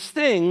in these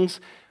things,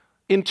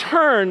 in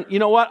turn, you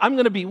know what? I'm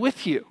going to be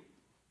with you.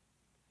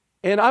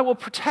 And I will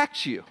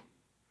protect you.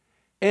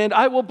 And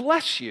I will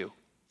bless you.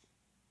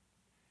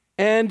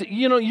 And,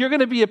 you're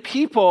going to be a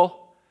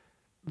people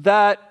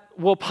that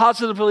will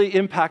positively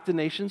impact the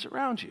nations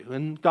around you.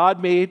 And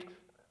God made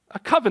a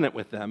covenant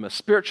with them, a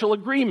spiritual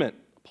agreement,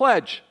 a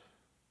pledge.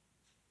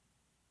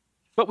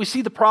 But we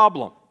see the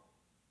problem.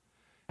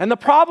 And the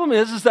problem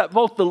is that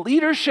both the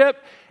leadership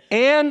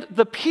and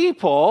the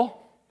people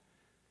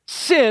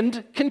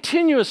sinned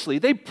continuously.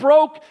 They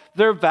broke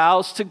their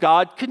vows to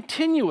God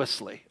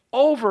continuously,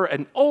 over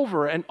and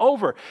over and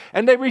over.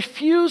 And they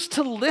refused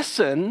to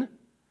listen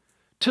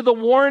to the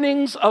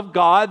warnings of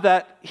God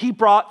that he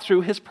brought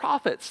through his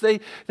prophets. They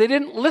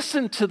didn't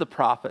listen to the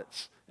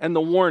prophets and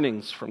the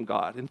warnings from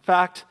God. In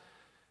fact,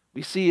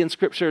 we see in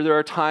Scripture there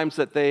are times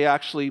that they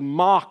actually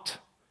mocked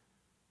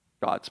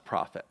God's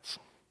prophets.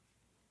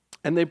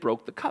 And they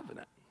broke the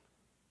covenant.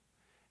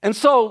 And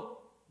so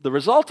the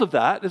result of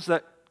that is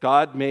that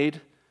God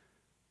made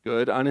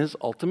good on his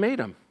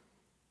ultimatum.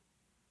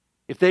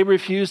 If they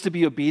refuse to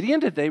be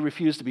obedient, if they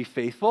refuse to be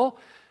faithful,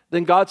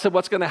 then God said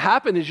what's going to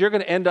happen is you're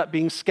going to end up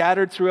being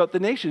scattered throughout the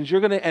nations.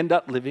 You're going to end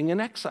up living in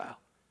exile.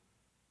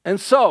 And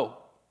so,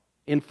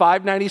 in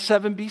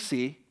 597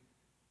 BC,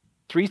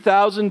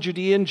 3,000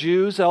 Judean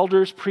Jews,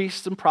 elders,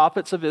 priests, and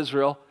prophets of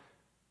Israel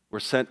were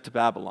sent to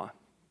Babylon,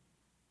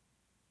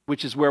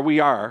 which is where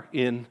we are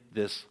in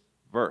this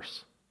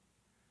verse.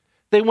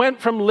 They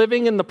went from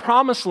living in the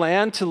promised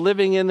land to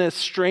living in this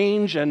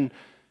strange and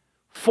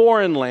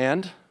foreign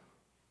land.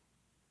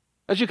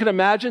 As you can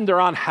imagine, they're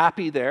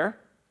unhappy there.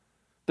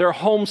 They're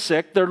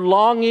homesick. They're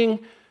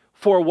longing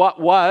for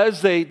what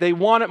was. They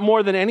want it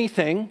more than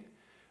anything,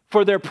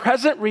 for their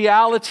present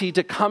reality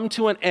to come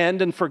to an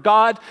end and for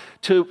God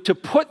to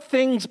put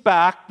things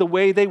back the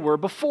way they were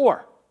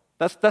before.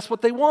 That's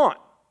what they want.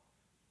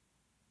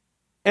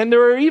 And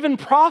there are even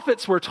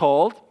prophets, we're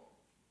told,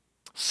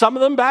 some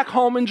of them back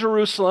home in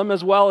Jerusalem,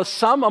 as well as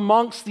some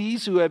amongst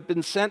these who have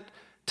been sent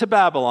to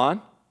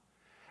Babylon.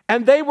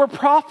 And they were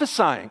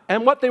prophesying.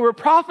 And what they were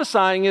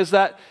prophesying is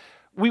that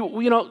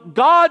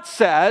God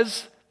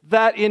says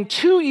that in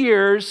 2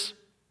 years,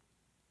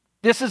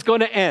 this is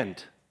going to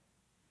end.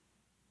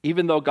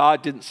 Even though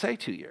God didn't say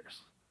 2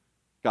 years.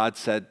 God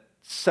said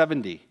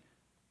 70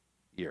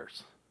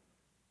 years.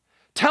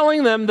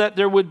 Telling them that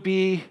there would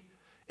be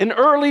an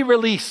early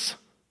release.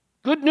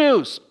 Good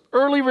news,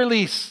 early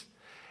release.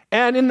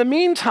 And in the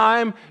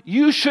meantime,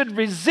 you should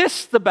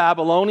resist the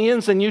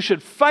Babylonians and you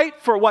should fight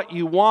for what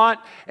you want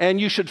and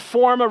you should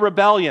form a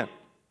rebellion.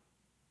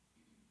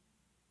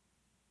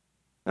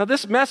 Now,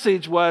 this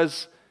message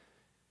was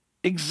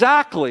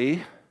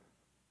exactly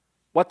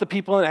what the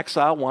people in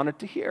exile wanted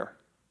to hear.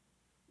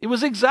 It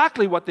was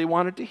exactly what they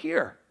wanted to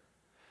hear.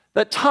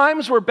 That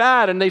times were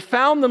bad and they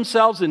found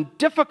themselves in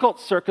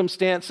difficult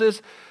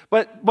circumstances,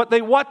 but what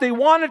they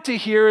wanted to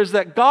hear is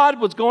that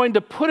God was going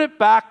to put it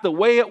back the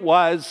way it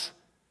was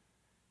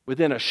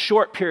within a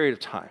short period of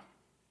time.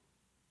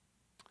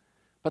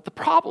 But the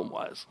problem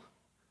was,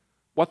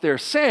 what they're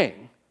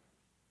saying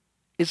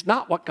is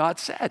not what God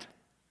said.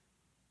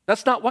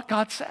 That's not what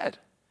God said.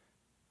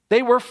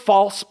 They were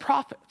false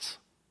prophets.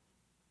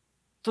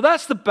 So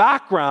that's the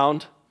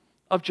background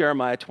of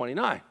Jeremiah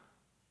 29.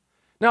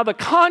 Now, the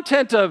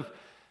content of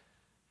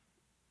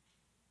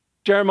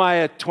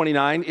Jeremiah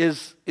 29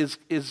 is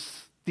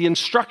the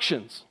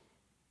instructions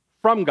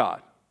from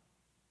God.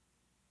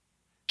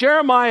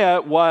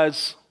 Jeremiah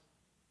was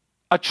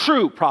a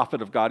true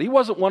prophet of God. He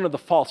wasn't one of the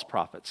false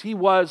prophets. He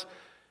was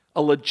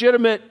a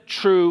legitimate,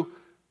 true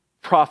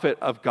prophet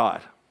of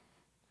God.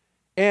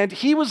 And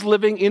he was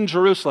living in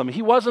Jerusalem.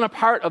 He wasn't a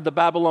part of the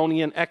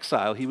Babylonian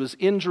exile. He was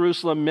in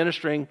Jerusalem,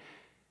 ministering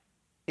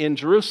in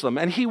Jerusalem.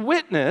 And he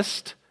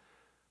witnessed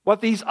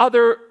what these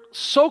other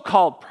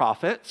so-called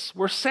prophets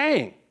were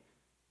saying.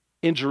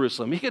 in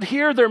Jerusalem. He could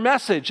hear their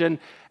message. And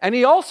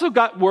he also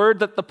got word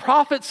that the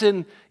prophets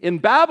in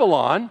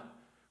Babylon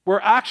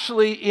were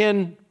actually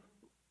in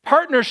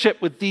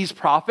partnership with these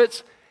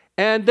prophets,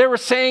 and they were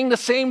saying the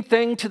same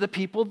thing to the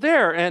people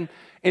there. And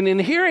in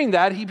hearing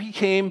that, he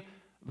became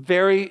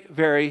very,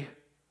 very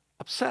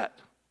upset.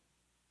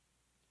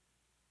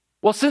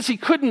 Well, since he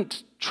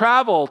couldn't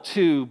travel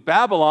to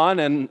Babylon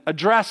and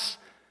address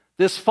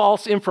this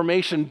false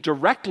information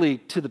directly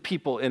to the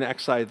people in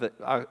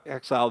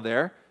exile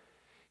there,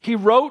 he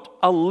wrote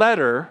a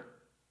letter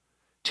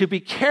to be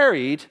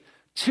carried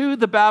to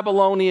the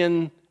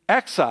Babylonian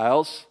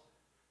exiles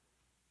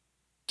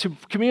to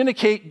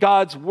communicate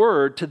God's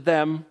word to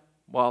them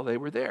while they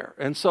were there.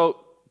 And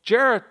so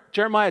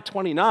Jeremiah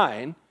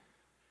 29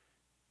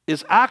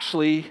 is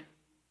actually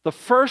the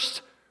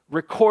first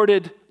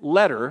recorded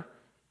letter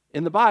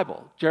in the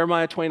Bible.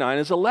 Jeremiah 29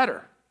 is a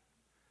letter.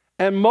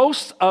 And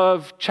most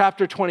of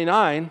chapter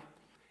 29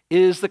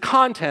 is the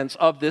contents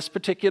of this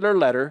particular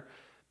letter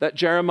that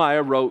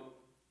Jeremiah wrote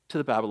to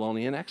the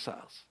Babylonian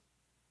exiles.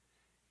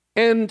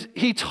 And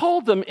he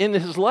told them in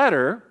his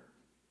letter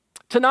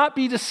to not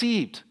be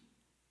deceived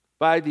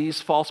by these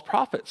false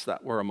prophets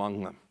that were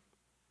among them,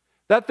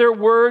 that their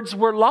words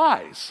were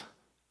lies,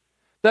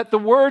 that the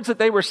words that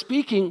they were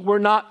speaking were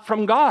not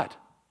from God.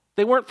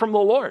 They weren't from the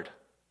Lord.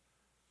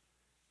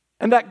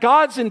 And that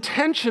God's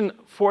intention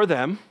for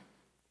them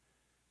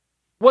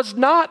was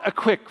not a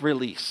quick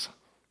release.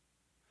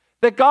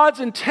 That God's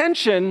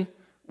intention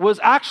was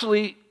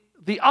actually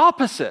the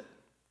opposite.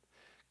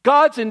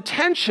 God's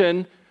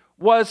intention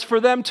was for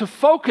them to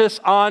focus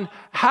on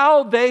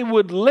how they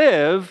would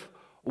live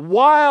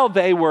while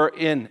they were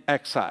in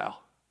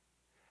exile,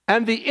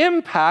 and the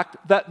impact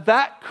that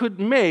that could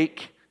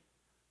make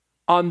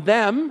on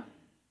them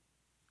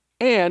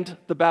and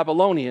the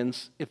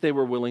Babylonians if they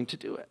were willing to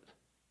do it.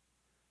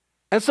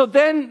 And so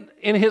then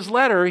in his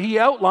letter, he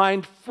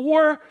outlined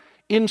 4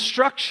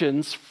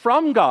 instructions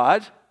from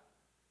God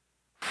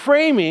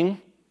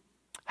framing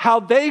how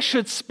they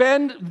should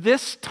spend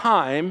this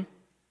time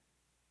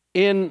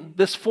in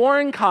this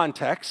foreign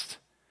context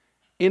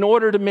in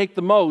order to make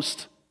the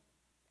most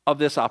of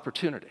this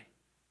opportunity.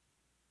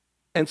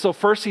 And so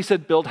first he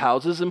said, build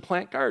houses and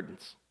plant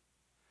gardens.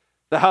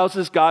 The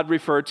houses God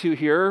referred to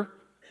here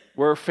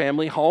were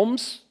family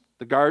homes.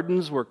 The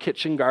gardens were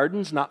kitchen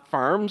gardens, not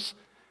farms.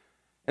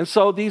 And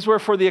so these were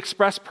for the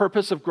express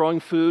purpose of growing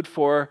food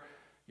for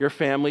your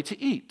family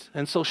to eat.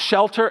 And so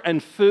shelter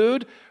and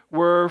food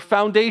were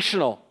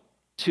foundational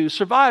to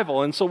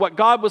survival. And so what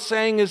God was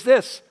saying is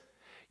this: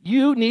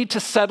 you need to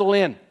settle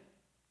in.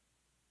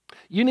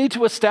 You need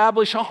to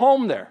establish a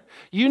home there.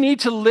 You need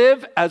to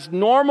live as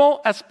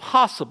normal as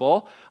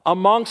possible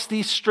amongst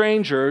these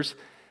strangers.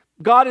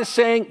 God is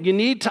saying you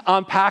need to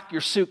unpack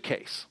your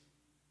suitcase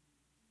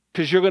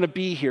because you're going to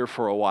be here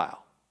for a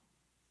while.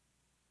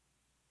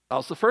 That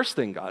was the first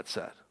thing God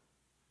said.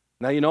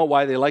 Now you know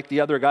why they like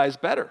the other guys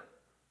better.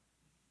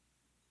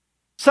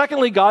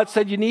 Secondly, God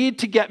said you need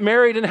to get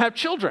married and have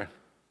children.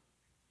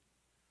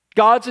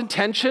 God's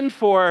intention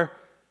for,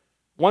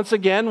 once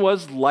again,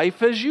 was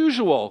life as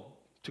usual,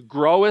 to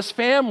grow as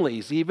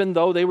families, even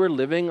though they were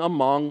living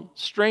among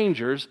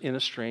strangers in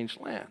a strange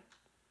land.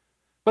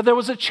 But there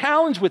was a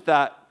challenge with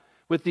that,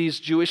 with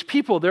these Jewish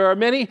people. There are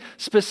many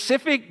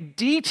specific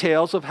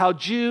details of how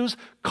Jews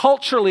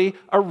culturally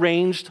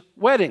arranged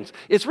weddings.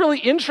 It's really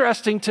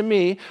interesting to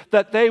me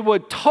that they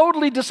would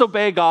totally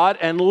disobey God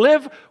and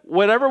live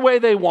whatever way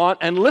they want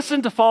and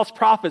listen to false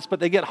prophets,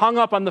 but they get hung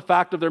up on the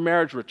fact of their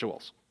marriage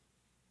rituals.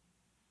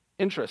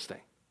 Interesting.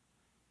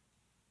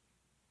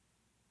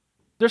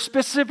 There's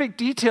specific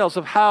details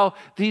of how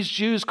these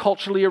Jews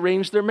culturally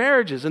arrange their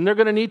marriages, and they're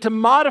going to need to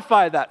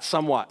modify that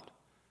somewhat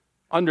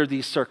under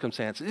these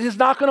circumstances. It is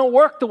not going to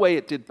work the way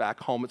it did back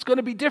home. It's going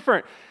to be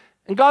different.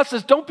 And God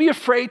says, don't be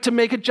afraid to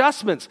make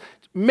adjustments.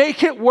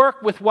 Make it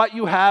work with what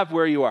you have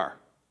where you are.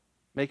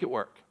 Make it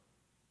work.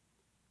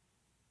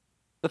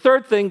 The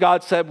third thing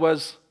God said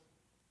was,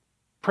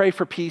 pray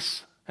for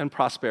peace and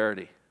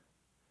prosperity.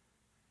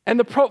 And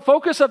the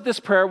focus of this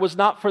prayer was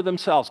not for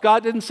themselves.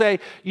 God didn't say,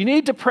 you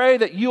need to pray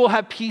that you will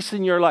have peace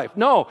in your life.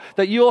 No,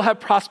 that you will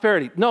have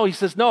prosperity. No, he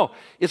says, no,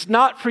 it's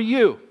not for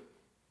you.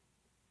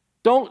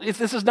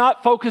 This is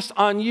not focused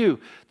on you.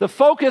 The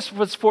focus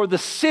was for the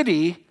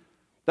city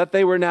that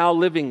they were now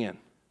living in.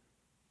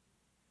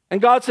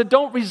 And God said,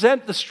 don't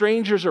resent the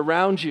strangers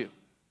around you.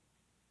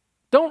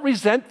 Don't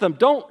resent them.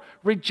 Don't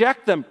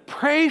reject them.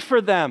 Pray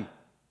for them.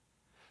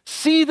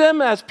 See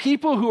them as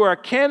people who are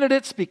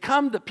candidates,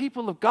 become the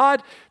people of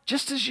God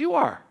just as you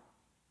are.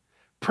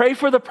 Pray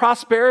for the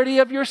prosperity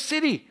of your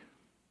city.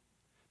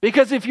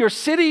 Because if your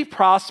city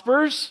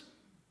prospers,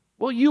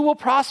 well, you will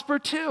prosper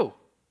too.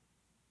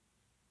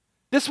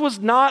 This was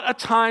not a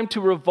time to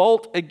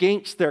revolt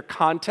against their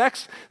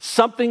context,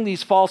 something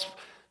these false,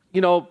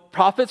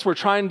 prophets were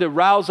trying to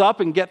rouse up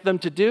and get them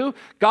to do.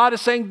 God is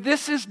saying,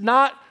 this is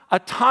not a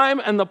time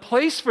and the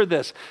place for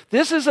this.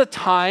 This is a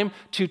time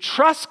to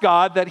trust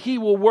God that he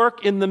will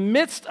work in the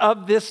midst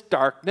of this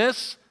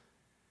darkness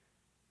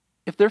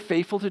if they're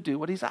faithful to do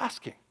what he's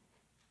asking.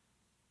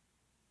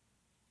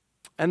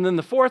 And then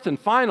the fourth and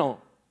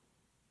final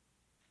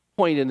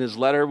point in his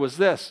letter was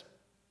this: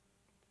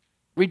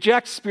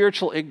 reject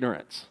spiritual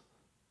ignorance.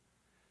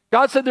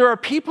 God said there are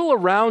people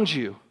around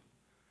you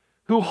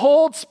who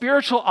hold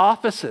spiritual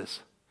offices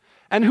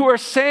and who are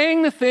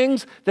saying the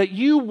things that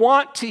you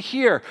want to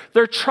hear.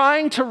 They're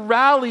trying to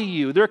rally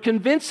you. They're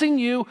convincing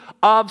you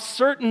of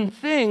certain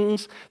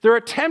things. They're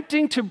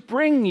attempting to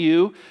bring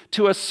you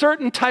to a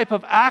certain type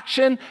of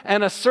action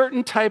and a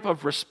certain type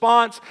of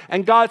response.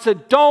 And God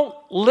said, don't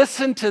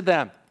listen to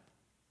them.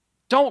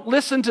 Don't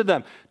listen to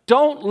them.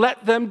 Don't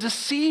let them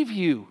deceive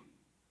you.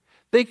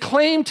 They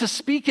claim to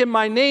speak in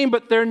my name,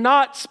 but they're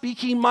not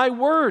speaking my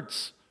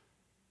words.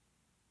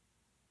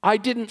 I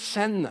didn't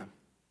send them.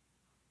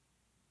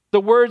 The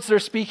words they're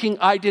speaking,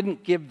 I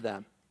didn't give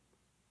them.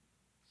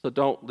 So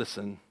don't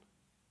listen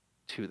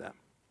to them.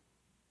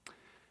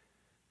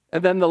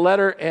 And then the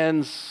letter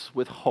ends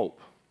with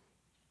hope.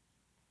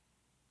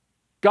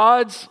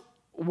 God's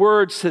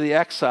words to the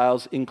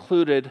exiles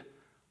included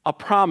a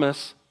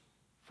promise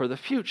for the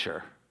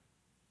future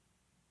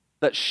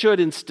that should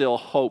instill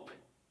hope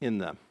in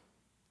them.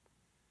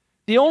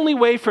 The only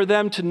way for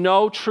them to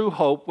know true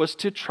hope was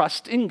to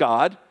trust in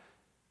God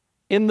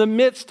in the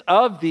midst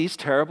of these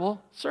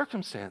terrible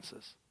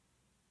circumstances,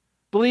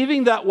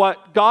 believing that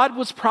what God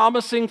was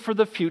promising for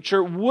the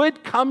future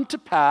would come to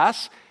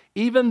pass,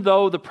 even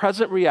though the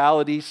present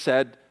reality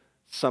said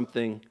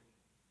something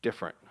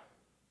different.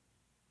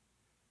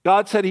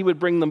 God said he would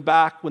bring them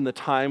back when the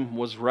time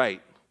was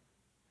right.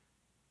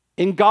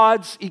 In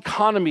God's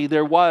economy,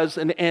 there was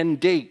an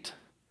end date,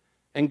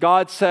 and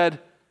God said,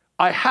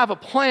 I have a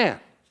plan.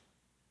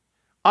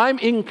 I'm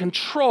in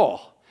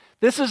control.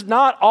 This is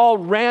not all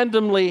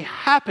randomly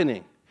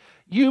happening.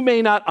 You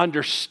may not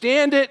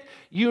understand it.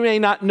 You may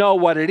not know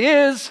what it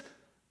is,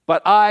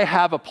 but I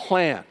have a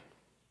plan.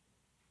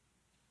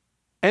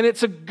 And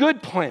it's a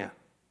good plan.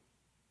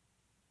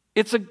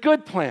 It's a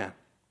good plan.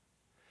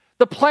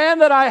 The plan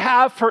that I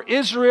have for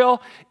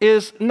Israel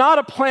is not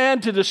a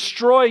plan to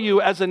destroy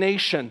you as a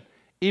nation,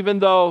 even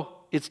though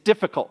it's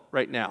difficult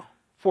right now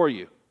for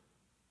you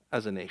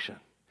as a nation.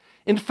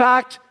 In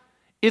fact,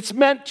 it's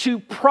meant to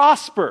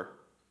prosper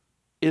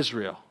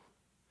Israel,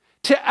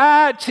 to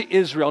add to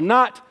Israel,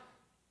 not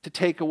to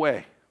take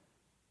away.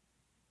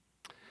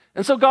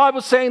 And so God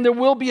was saying there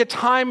will be a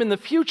time in the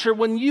future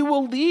when you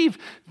will leave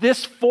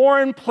this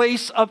foreign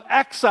place of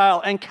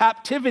exile and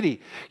captivity.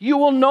 You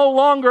will no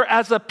longer,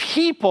 as a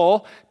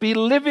people, be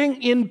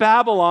living in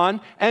Babylon,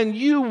 and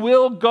you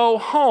will go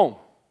home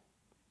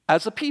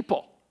as a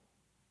people.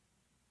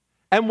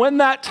 And when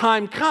that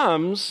time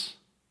comes,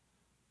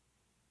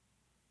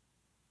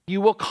 you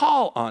will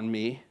call on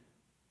me,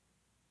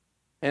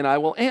 and I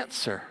will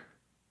answer.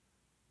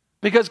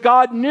 Because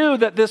God knew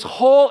that this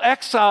whole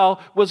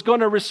exile was going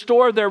to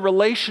restore their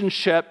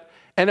relationship,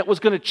 and it was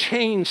going to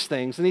change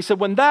things. And he said,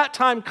 when that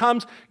time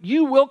comes,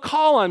 you will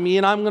call on me,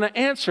 and I'm going to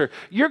answer.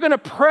 You're going to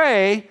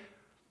pray,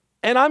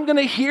 and I'm going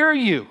to hear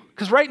you.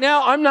 Because right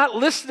now, I'm not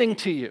listening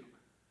to you.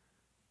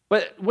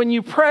 But when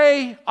you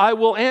pray, I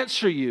will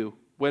answer you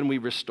when we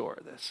restore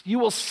this. You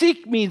will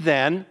seek me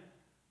then,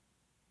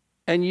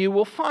 and you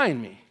will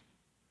find me.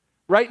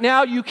 Right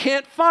now, you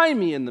can't find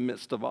me in the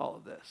midst of all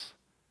of this.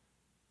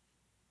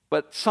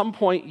 But at some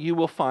point, you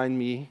will find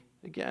me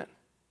again.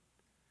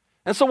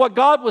 And so what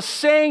God was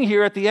saying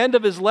here at the end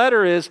of his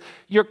letter is,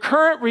 your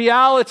current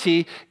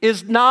reality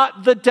is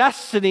not the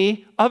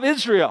destiny of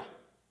Israel.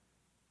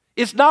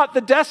 It's not the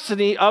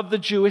destiny of the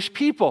Jewish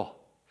people.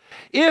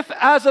 If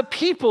as a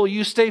people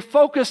you stay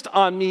focused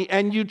on me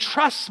and you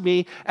trust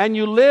me and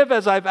you live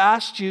as I've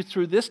asked you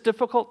through this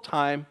difficult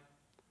time,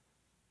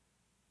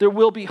 there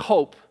will be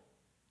hope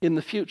in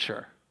the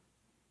future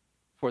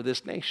for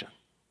this nation.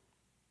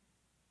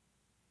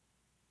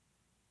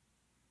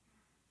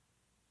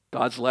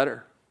 God's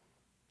letter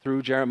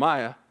through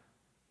Jeremiah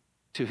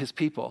to his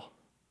people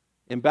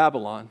in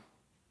Babylon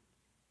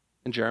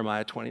in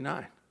Jeremiah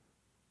 29.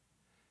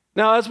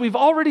 Now, as we've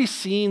already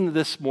seen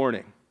this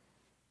morning,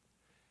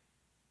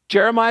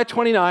 Jeremiah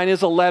 29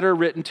 is a letter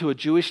written to a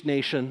Jewish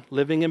nation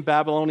living in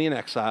Babylonian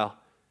exile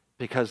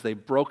because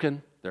they've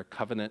broken their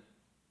covenant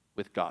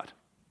with God.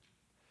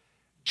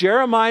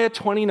 Jeremiah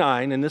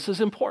 29, and this is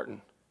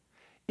important,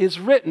 is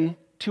written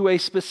to a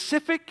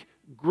specific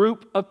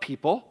group of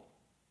people,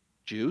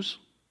 Jews,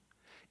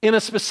 in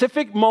a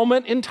specific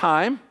moment in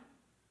time,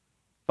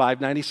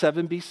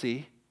 597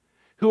 BC,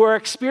 who are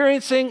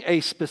experiencing a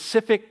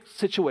specific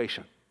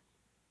situation,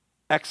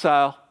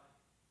 exile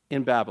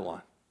in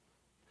Babylon.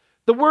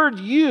 The word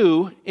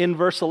you in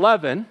verse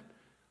 11,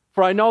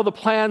 for I know the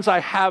plans I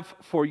have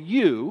for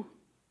you,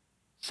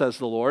 says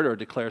the Lord, or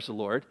declares the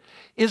Lord,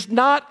 is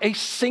not a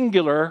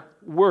singular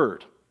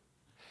word.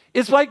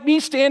 It's like me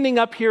standing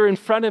up here in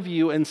front of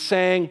you and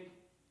saying,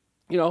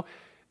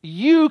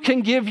 you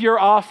can give your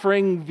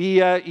offering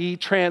via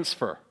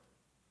e-transfer.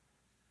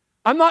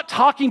 I'm not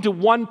talking to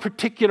one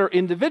particular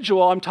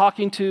individual, I'm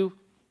talking to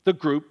the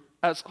group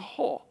as a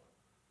whole.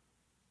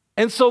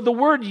 And so the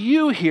word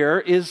you here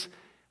is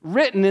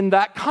written in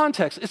that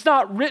context. It's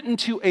not written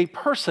to a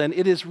person,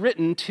 it is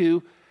written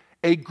to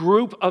a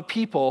group of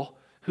people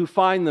who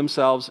find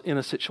themselves in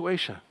a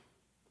situation.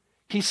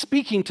 He's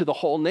speaking to the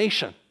whole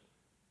nation.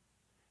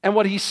 And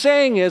what he's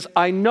saying is,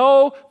 I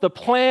know the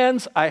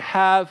plans I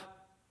have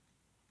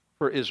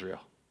for Israel.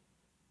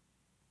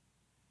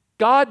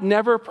 God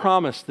never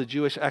promised the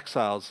Jewish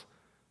exiles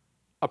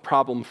a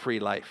problem-free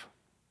life.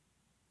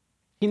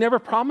 He never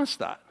promised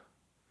that.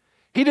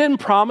 He didn't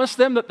promise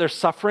them that their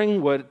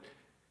suffering would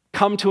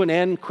come to an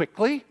end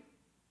quickly,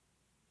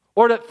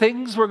 or that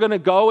things were going to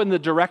go in the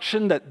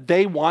direction that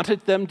they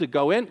wanted them to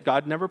go in.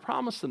 God never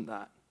promised them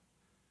that.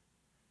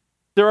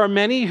 There are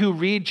many who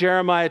read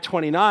Jeremiah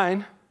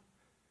 29,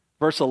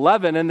 verse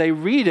 11, and they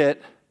read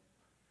it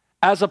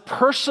as a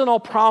personal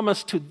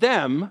promise to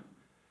them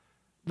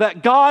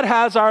that God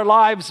has our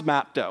lives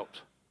mapped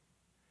out.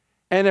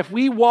 And if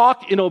we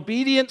walk in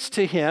obedience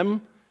to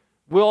Him,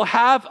 we'll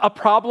have a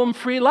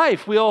problem-free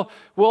life. We'll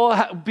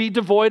be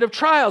devoid of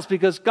trials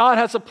because God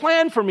has a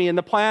plan for me, and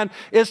the plan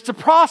is to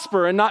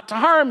prosper and not to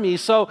harm me.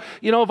 So,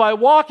 if I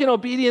walk in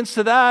obedience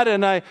to that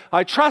and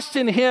I trust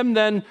in Him,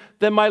 then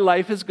my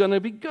life is going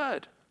to be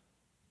good.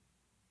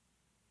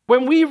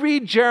 When we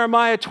read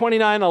Jeremiah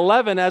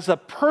 29:11 as a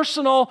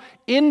personal,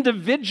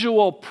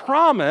 individual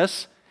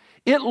promise,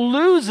 it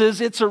loses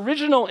its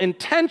original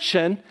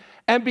intention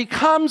and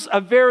becomes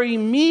a very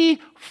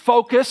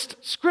me-focused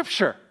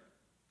scripture.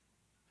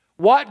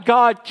 What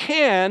God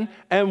can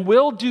and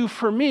will do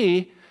for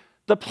me,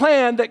 the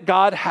plan that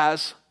God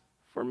has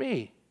for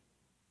me.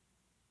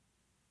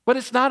 But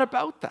it's not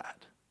about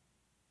that.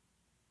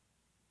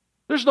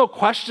 There's no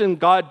question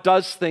God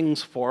does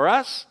things for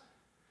us,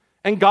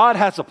 and God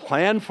has a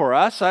plan for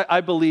us. I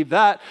believe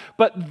that.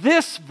 But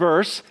this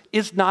verse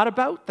is not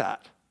about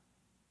that.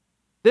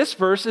 This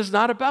verse is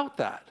not about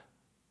that.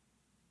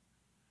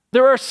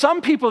 There are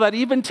some people that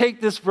even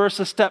take this verse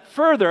a step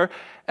further,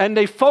 and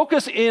they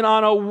focus in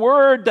on a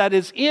word that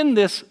is in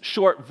this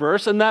short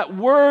verse, and that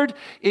word,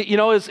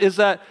 is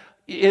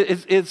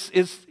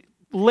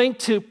linked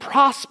to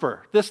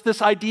prosper.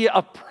 This idea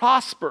of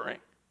prospering.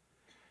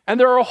 And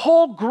there are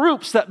whole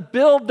groups that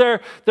build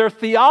their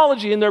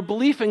theology and their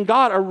belief in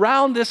God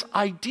around this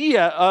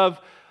idea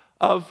of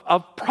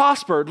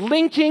prosper,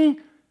 linking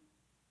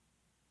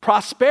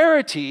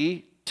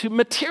prosperity to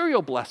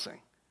material blessing,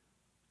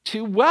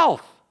 to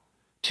wealth,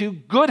 to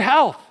good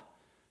health,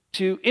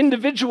 to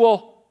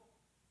individual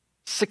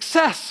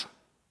success.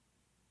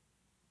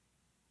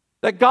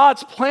 That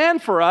God's plan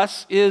for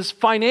us is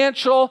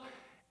financial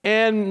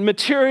and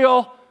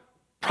material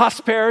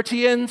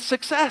prosperity and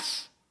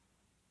success.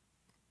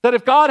 That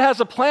if God has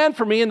a plan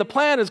for me and the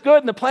plan is good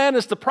and the plan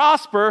is to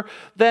prosper,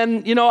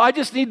 then, I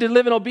just need to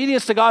live in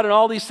obedience to God and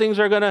all these things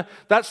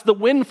that's the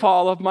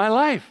windfall of my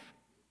life.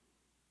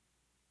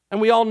 And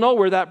we all know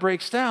where that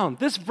breaks down.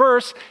 This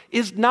verse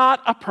is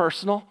not a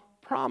personal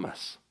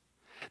promise.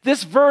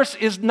 This verse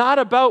is not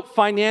about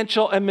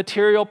financial and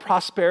material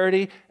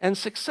prosperity and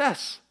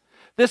success.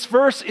 This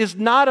verse is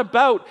not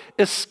about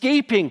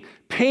escaping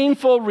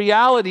painful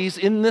realities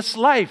in this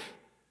life.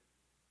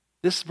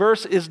 This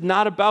verse is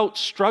not about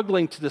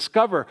struggling to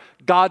discover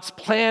God's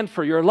plan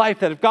for your life.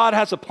 That if God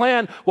has a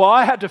plan,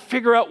 I had to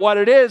figure out what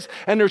it is,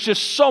 and there's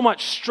just so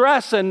much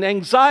stress and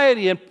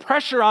anxiety and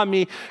pressure on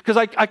me because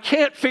I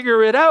can't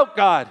figure it out,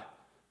 God.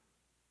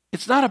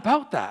 It's not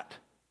about that.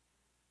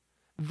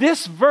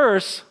 This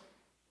verse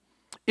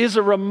is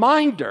a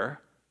reminder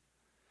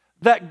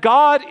that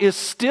God is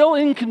still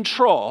in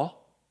control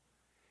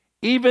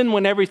even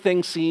when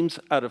everything seems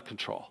out of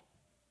control.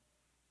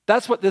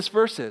 That's what this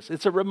verse is.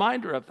 It's a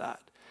reminder of that.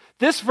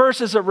 This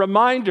verse is a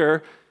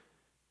reminder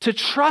to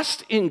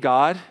trust in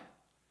God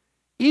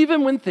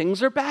even when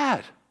things are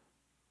bad.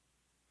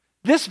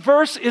 This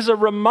verse is a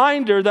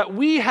reminder that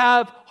we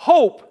have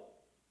hope.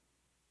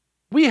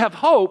 We have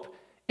hope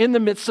in the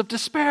midst of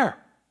despair.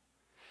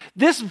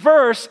 This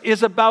verse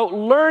is about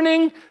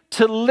learning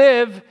to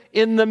live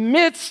in the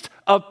midst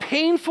of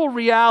painful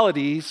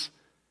realities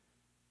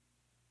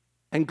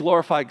and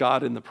glorify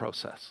God in the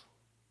process.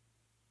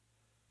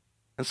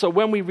 And so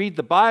when we read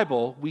the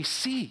Bible, we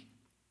see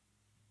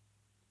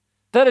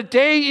that a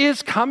day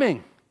is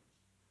coming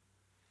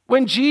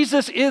when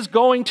Jesus is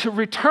going to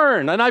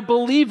return. And I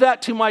believe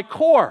that to my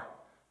core.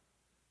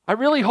 I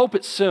really hope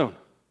it's soon.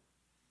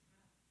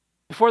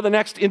 Before the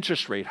next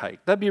interest rate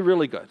hike. That'd be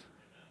really good.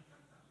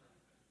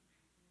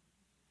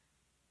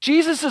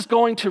 Jesus is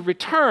going to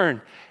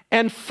return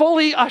and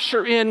fully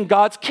usher in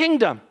God's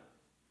kingdom.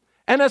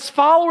 And as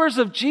followers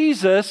of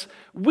Jesus,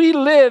 we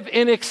live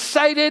in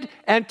excited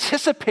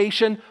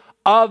anticipation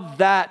of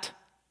that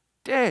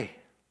day.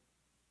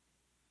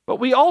 But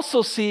we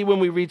also see when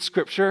we read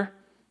Scripture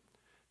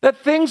that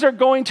things are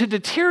going to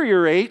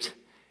deteriorate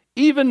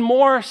even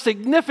more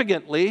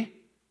significantly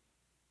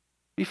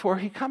before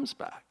He comes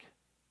back.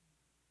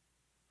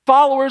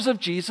 Followers of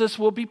Jesus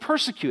will be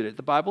persecuted.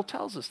 The Bible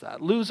tells us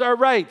that. Lose our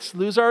rights,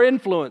 lose our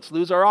influence,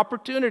 lose our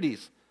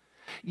opportunities.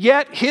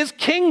 Yet His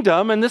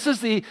kingdom, and this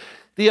is the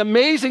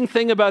amazing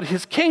thing about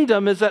His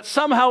kingdom, is that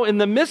somehow in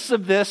the midst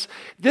of this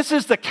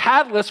is the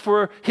catalyst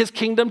for His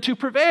kingdom to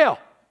prevail.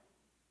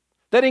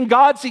 That in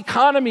God's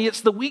economy,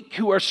 it's the weak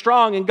who are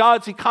strong. In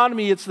God's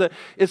economy, it's the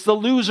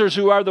losers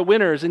who are the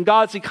winners. In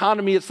God's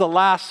economy, it's the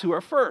last who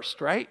are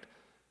first, right?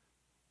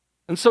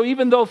 And so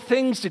even though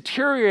things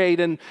deteriorate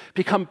and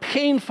become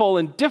painful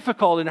and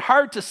difficult and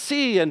hard to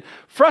see and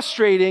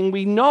frustrating,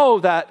 we know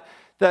that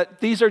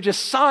these are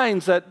just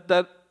signs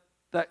that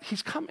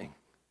he's coming.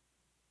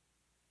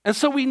 And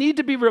so we need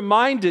to be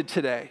reminded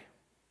today.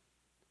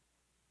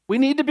 We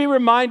need to be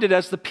reminded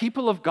as the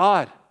people of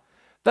God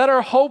that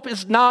our hope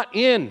is not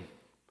in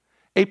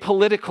a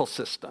political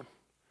system.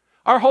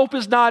 Our hope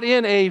is not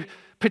in a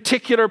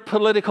particular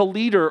political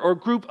leader or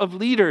group of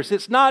leaders.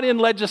 It's not in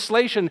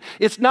legislation.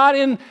 It's not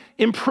in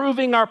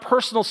improving our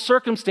personal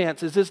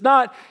circumstances. It's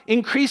not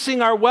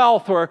increasing our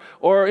wealth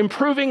or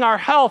improving our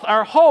health.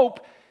 Our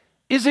hope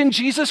is in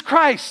Jesus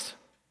Christ.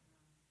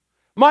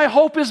 My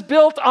hope is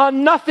built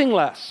on nothing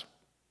less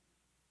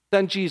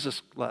than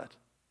Jesus' blood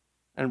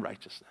and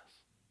righteousness.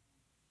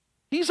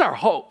 He's our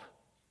hope.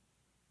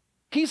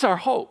 He's our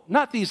hope,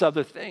 not these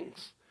other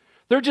things.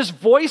 They're just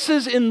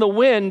voices in the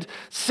wind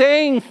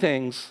saying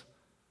things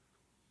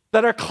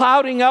that are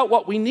clouding out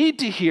what we need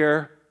to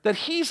hear, that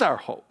he's our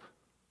hope.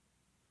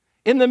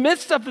 In the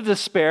midst of the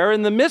despair,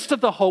 in the midst of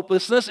the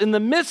hopelessness, in the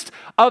midst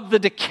of the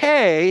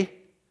decay,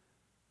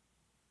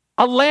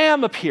 a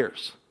lamb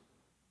appears.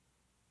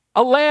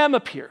 A lamb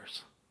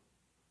appears.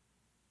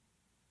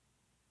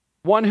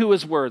 One who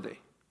is worthy.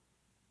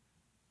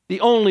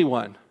 The only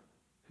one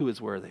who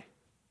is worthy.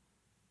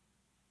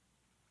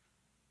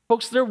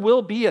 Folks, there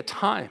will be a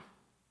time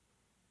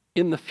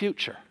in the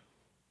future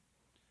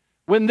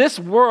when this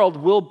world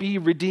will be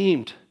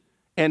redeemed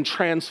and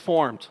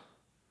transformed.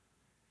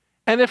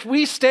 And if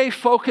we stay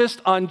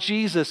focused on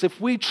Jesus, if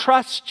we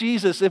trust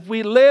Jesus, if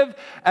we live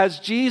as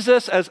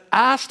Jesus has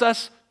asked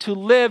us to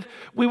live,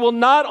 we will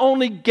not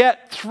only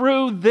get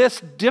through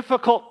this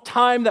difficult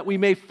time that we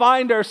may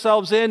find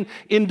ourselves in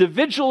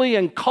individually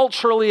and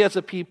culturally as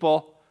a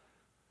people,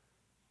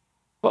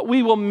 but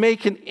we will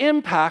make an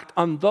impact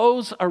on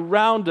those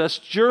around us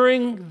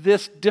during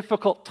this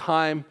difficult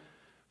time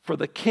for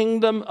the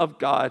kingdom of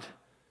God,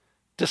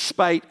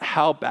 despite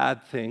how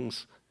bad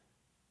things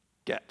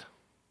get.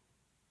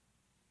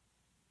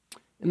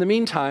 In the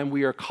meantime,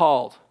 we are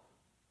called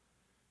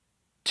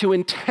to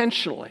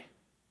intentionally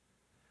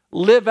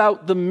live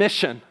out the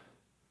mission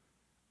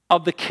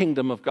of the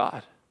kingdom of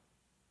God.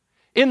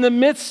 In the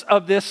midst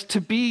of this, to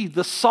be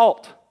the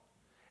salt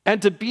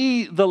and to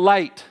be the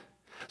light.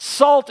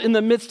 Salt in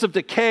the midst of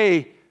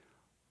decay,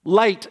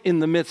 light in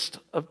the midst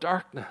of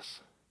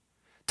darkness.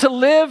 To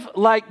live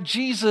like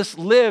Jesus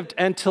lived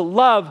and to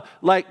love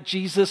like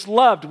Jesus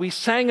loved. We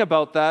sang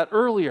about that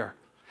earlier.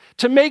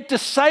 To make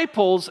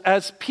disciples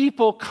as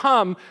people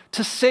come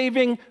to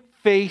saving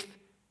faith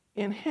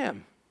in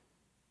him.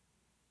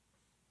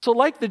 So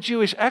like the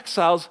Jewish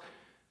exiles,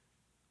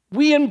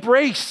 we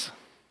embrace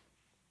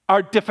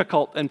our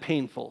difficult and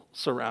painful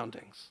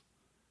surroundings.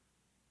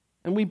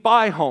 And we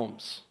buy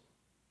homes.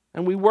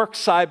 And we work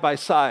side by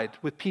side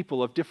with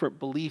people of different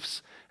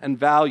beliefs and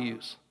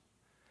values.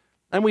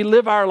 And we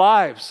live our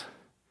lives.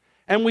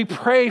 And we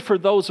pray for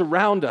those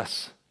around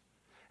us.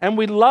 And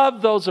we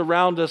love those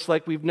around us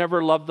like we've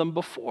never loved them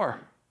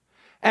before.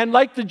 And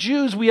like the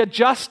Jews, we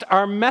adjust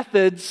our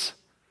methods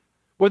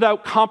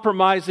without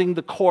compromising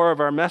the core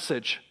of our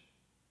message.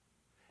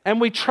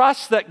 And we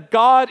trust that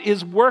God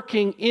is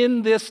working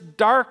in this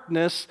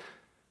darkness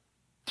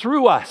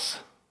through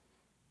us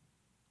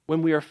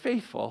when we are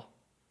faithful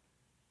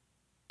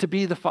to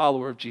be the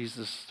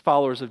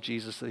followers of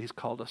Jesus that he's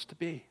called us to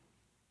be.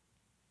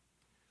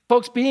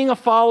 Folks, being a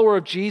follower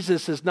of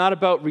Jesus is not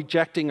about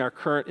rejecting our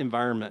current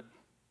environment.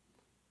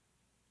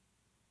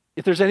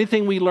 If there's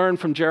anything we learn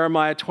from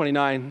Jeremiah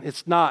 29,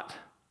 it's not.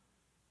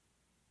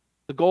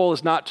 The goal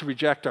is not to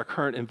reject our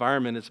current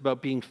environment. It's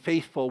about being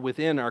faithful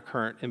within our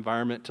current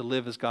environment to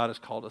live as God has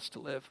called us to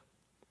live.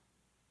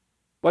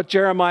 What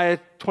Jeremiah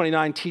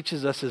 29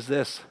 teaches us is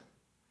this: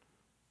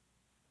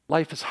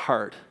 life is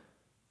hard.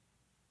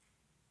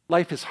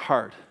 Life is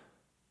hard.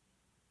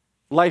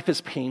 Life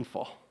is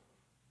painful.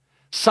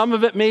 Some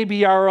of it may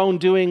be our own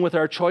doing with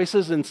our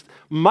choices, and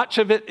much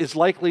of it is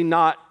likely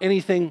not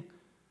anything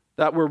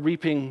that we're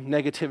reaping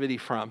negativity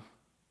from.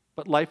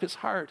 But life is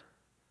hard.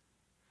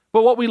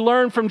 But what we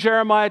learn from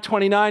Jeremiah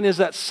 29 is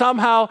that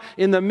somehow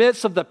in the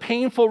midst of the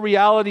painful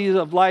realities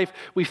of life,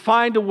 we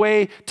find a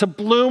way to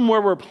bloom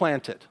where we're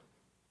planted,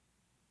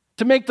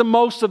 to make the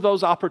most of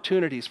those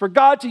opportunities, for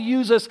God to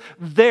use us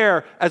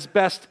there as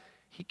best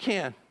he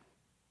can.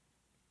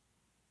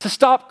 To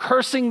stop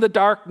cursing the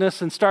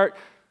darkness and start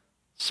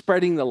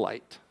spreading the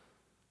light.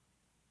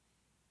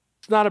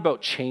 It's not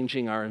about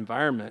changing our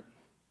environment.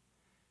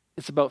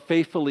 It's about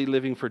faithfully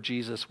living for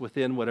Jesus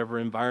within whatever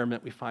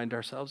environment we find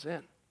ourselves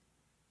in.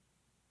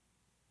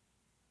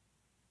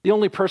 The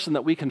only person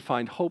that we can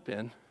find hope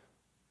in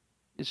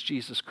is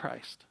Jesus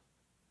Christ.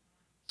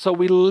 So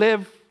we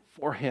live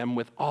for him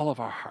with all of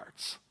our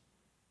hearts,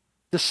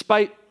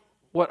 despite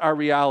what our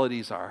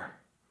realities are.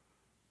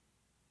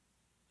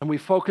 And we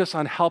focus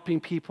on helping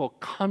people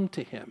come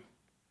to him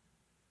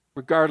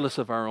regardless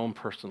of our own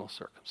personal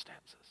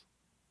circumstances.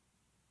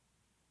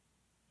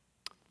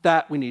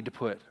 That we need to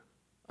put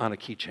on a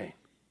keychain.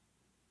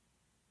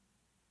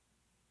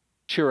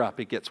 Cheer up,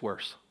 it gets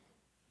worse.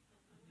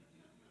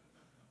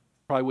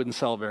 Probably wouldn't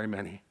sell very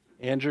many.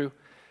 Andrew,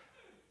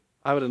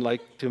 I would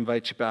like to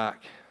invite you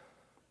back,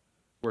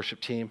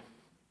 worship team.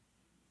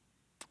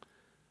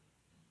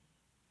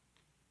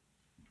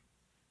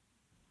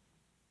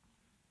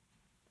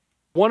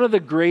 One of the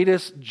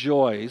greatest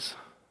joys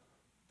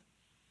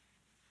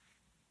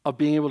of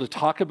being able to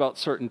talk about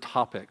certain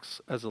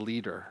topics as a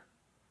leader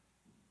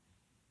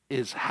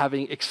is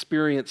having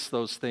experienced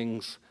those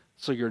things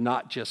so you're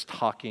not just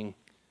talking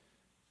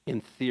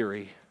in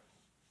theory.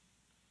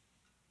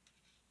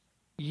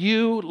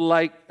 You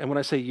like, and when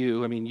I say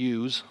you, I mean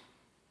yous,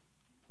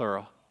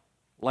 plural,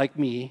 like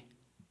me,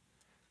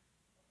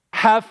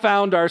 have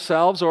found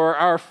ourselves or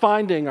are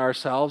finding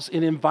ourselves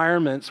in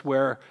environments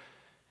where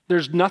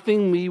there's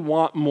nothing we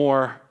want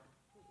more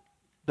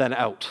than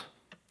out.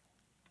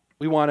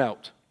 We want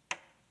out.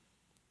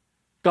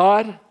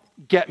 God,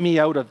 get me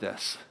out of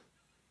this.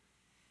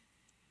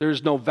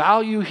 There's no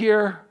value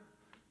here.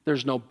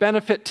 There's no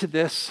benefit to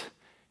this.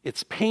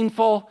 It's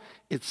painful.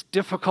 It's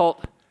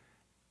difficult.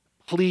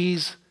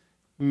 Please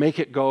make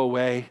it go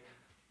away.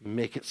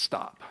 Make it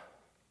stop.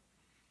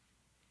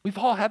 We've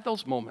all had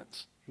those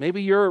moments.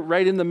 Maybe you're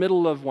right in the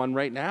middle of one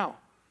right now.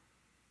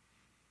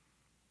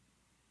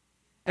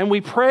 And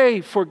we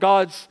pray for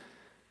God's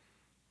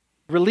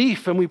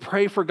relief and we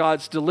pray for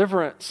God's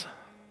deliverance.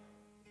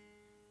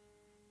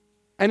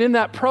 And in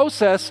that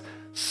process,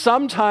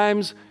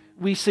 sometimes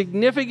we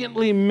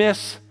significantly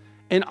miss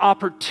an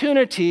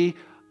opportunity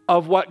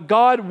of what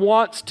God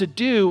wants to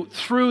do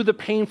through the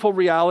painful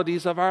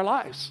realities of our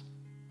lives.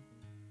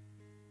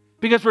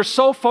 Because we're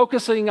so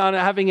focusing on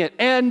having it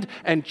end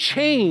and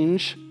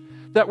change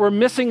that we're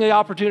missing the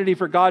opportunity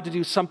for God to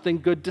do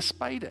something good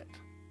despite it.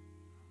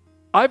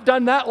 I've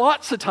done that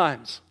lots of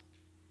times.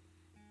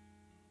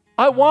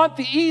 I want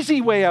the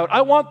easy way out.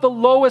 I want the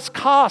lowest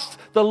cost,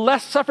 the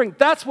less suffering.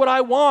 That's what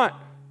I want.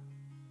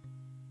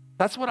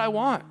 That's what I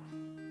want.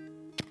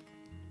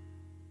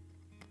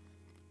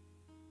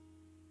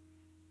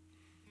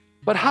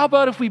 But how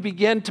about if we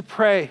begin to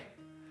pray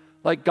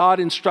like God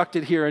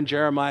instructed here in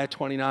Jeremiah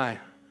 29?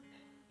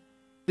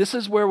 This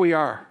is where we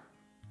are.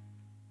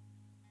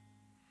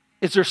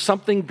 Is there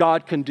something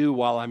God can do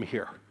while I'm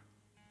here?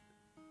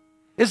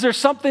 Is there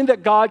something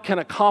that God can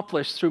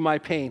accomplish through my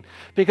pain?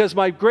 Because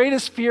my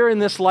greatest fear in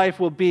this life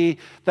will be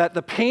that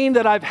the pain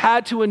that I've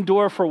had to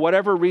endure for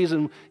whatever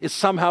reason is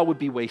somehow would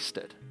be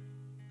wasted.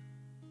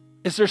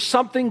 Is there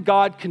something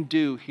God can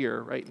do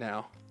here right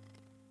now?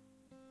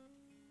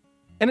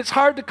 And it's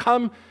hard to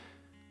come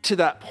to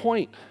that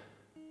point.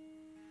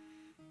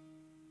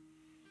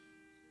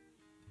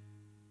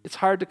 It's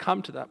hard to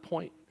come to that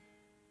point.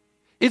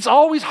 It's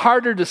always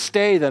harder to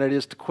stay than it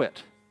is to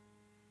quit.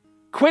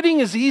 Quitting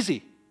is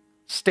easy.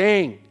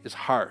 Staying is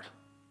hard.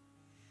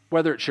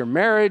 Whether it's your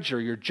marriage or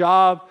your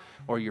job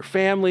or your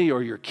family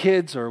or your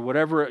kids or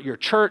whatever, your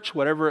church,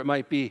 whatever it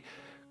might be.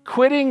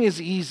 Quitting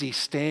is easy.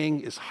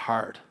 Staying is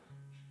hard.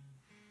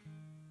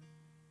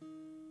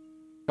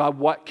 God,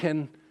 what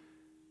can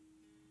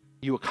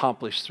you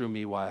accomplish through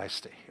me while I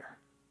stay here?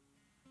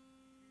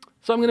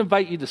 So I'm going to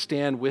invite you to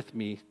stand with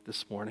me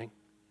this morning.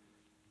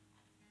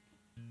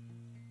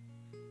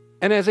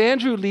 And as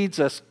Andrew leads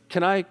us,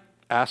 can I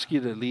ask you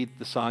to lead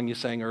the song you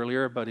sang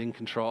earlier about In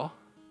Control?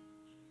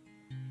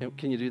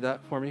 Can you do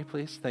that for me,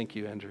 please? Thank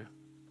you, Andrew.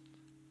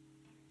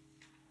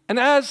 And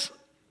as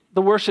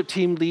the worship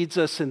team leads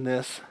us in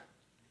this,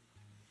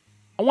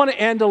 I want to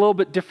end a little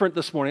bit different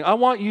this morning. I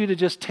want you to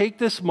just take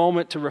this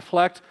moment to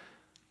reflect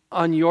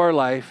on your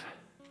life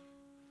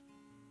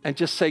and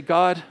just say,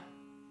 God,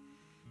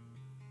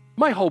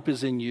 my hope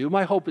is in you.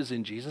 My hope is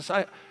in Jesus.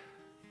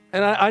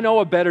 I know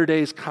a better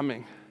day is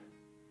coming.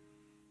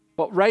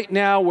 But right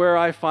now where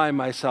I find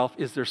myself,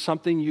 is there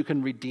something you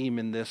can redeem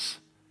in this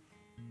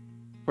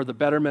for the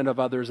betterment of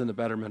others and the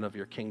betterment of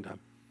your kingdom?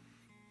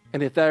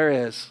 And if there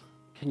is,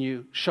 can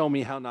you show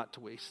me how not to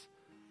waste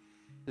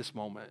this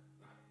moment?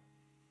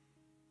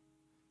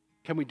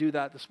 Can we do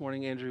that this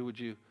morning? Andrew, would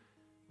you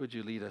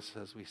lead us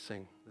as we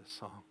sing this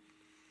song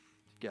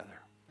together?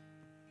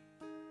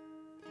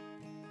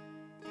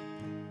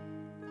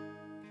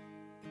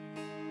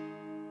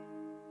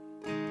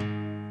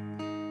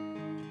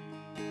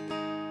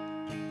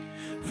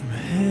 From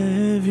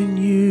heaven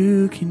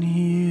you can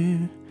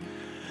hear,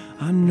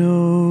 I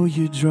know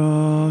you're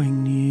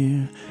drawing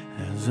near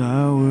as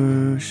I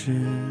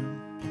worship.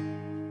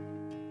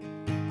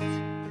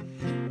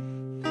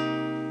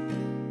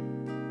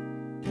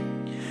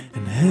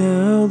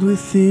 Held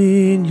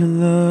within your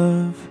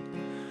love,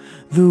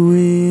 the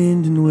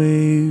wind and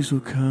waves will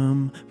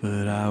come,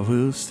 but I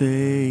will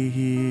stay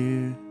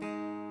here.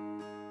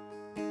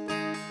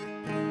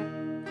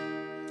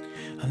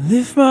 I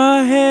lift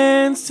my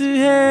hands to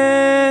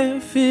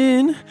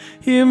heaven,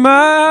 hear my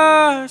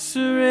heart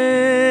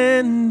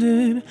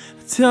surrendered.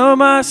 I tell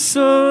my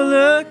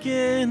soul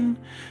again,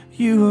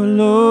 you are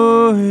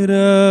Lord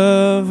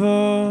of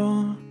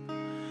all.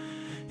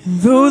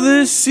 Though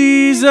the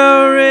seas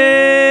are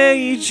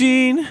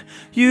raging,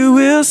 you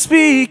will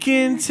speak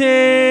and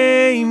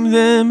tame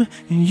them.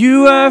 In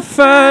you I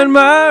find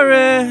my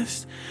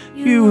rest.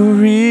 You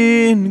are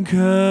in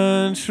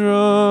control.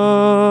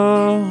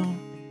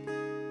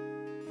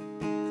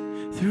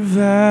 Through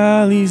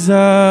valleys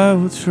I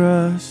will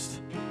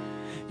trust.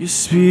 Your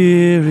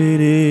spirit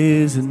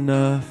is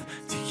enough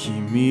to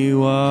keep me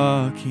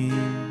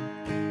walking.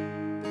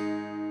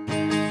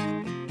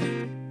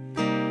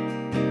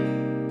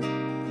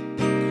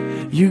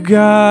 You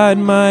guide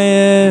my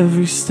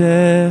every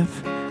step.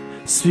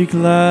 Speak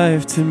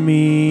life to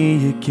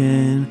me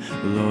again.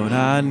 Lord,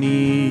 I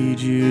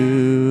need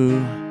you.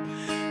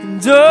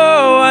 And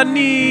oh, I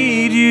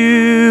need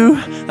you.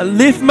 I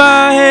lift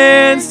my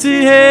hands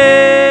to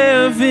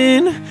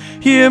heaven.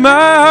 Hear my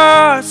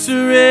heart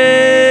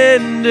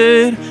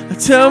surrendered. I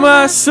tell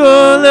my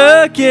soul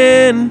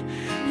again,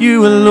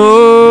 you are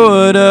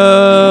Lord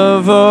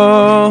of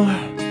all.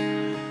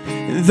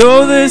 And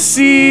though the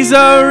seas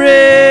are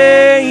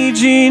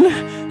raging,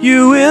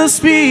 you will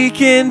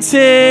speak and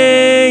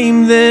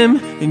tame them.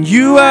 In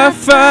you I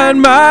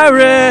find my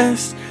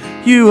rest.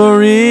 You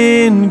are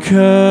in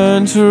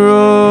control.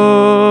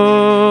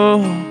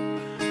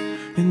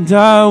 And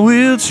I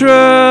will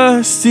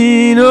trust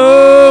in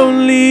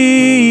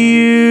only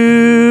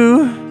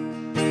you.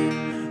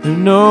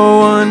 No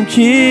one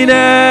can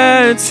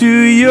add to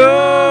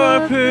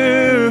your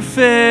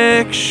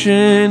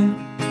perfection.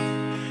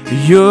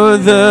 You're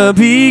the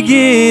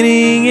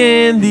beginning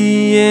and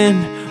the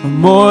end,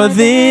 more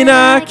than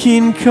I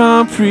can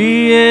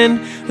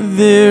comprehend.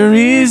 There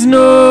is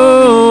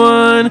no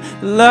one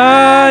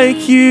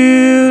like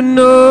you,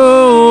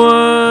 no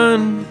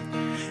one.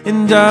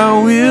 And I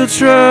will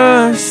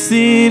trust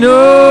in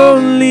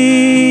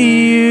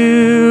only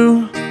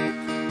you.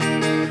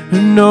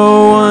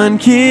 No one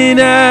can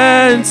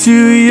add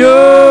to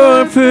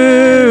your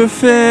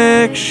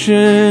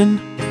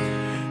perfection.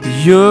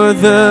 You're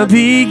the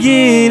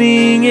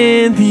beginning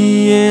and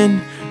the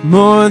end,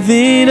 more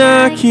than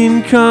I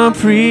can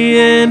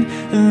comprehend.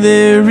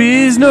 There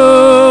is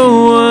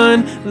no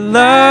one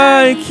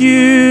like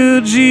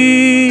you,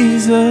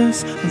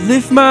 Jesus. I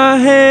lift my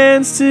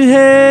hands to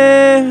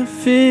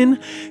heaven.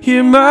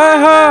 Hear my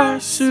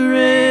heart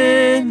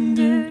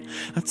surrender.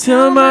 I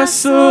tell my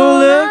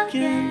soul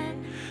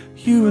again,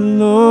 you are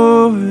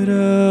Lord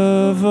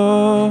of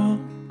all.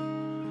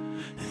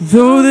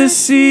 Though the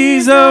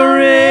seas are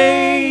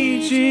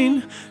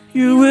raging,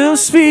 you will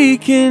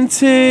speak and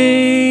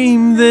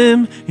tame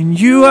them. In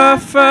you I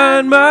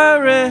find my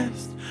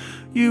rest.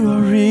 You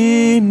are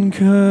in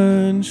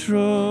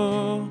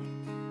control.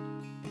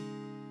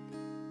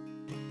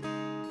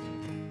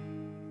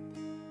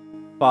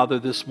 Father,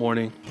 this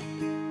morning,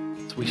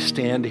 as we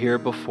stand here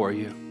before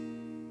you,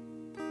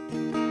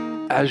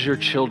 as your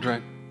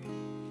children,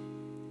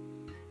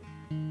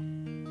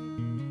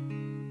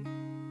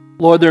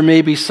 Lord, there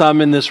may be some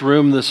in this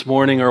room this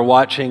morning or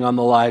watching on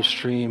the live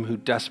stream who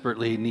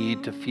desperately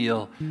need to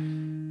feel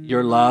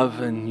your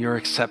love and your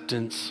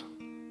acceptance,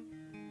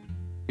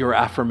 your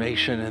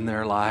affirmation in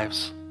their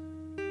lives.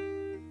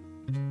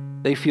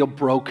 They feel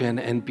broken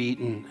and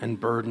beaten and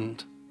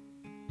burdened.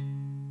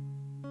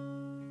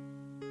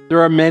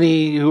 There are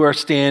many who are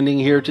standing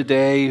here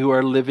today who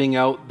are living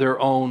out their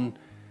own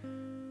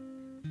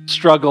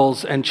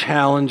struggles and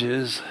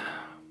challenges,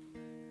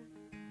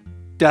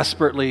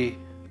 desperately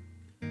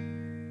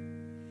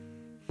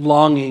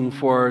longing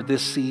for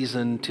this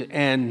season to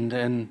end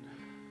and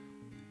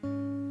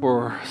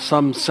for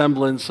some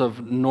semblance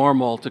of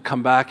normal to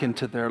come back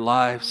into their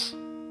lives.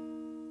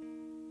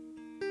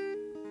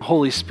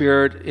 Holy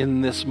Spirit,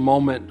 in this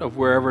moment of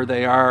wherever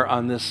they are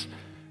on this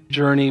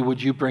journey,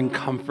 would you bring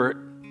comfort?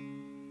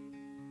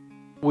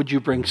 Would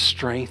you bring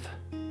strength?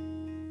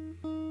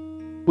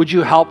 Would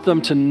you help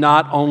them to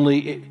not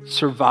only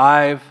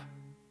survive,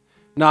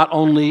 not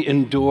only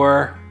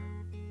endure,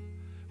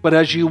 but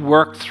as you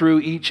work through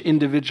each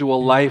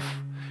individual life,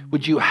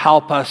 would you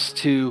help us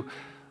to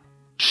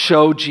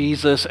show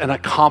Jesus and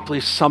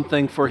accomplish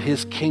something for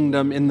his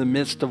kingdom in the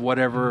midst of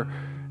whatever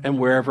and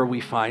wherever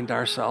we find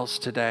ourselves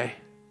today?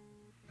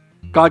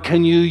 God,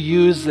 can you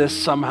use this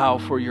somehow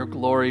for your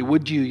glory?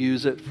 Would you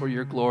use it for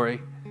your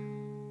glory?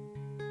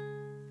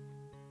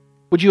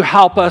 Would you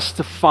help us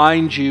to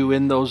find you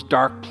in those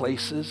dark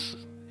places,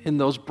 in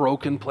those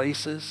broken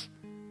places,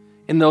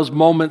 in those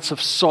moments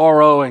of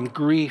sorrow and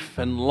grief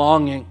and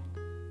longing,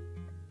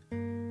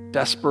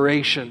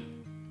 desperation?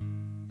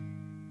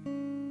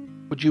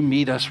 Would you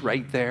meet us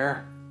right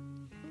there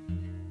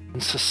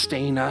and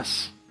sustain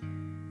us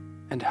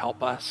and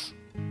help us?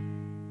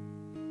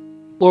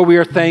 Lord, we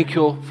are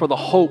thankful for the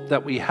hope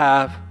that we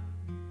have,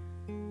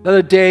 that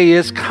a day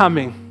is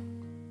coming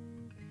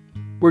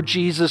where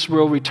Jesus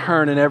will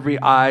return and every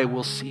eye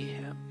will see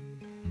him.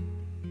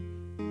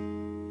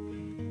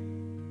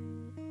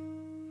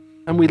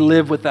 And we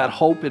live with that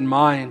hope in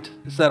mind.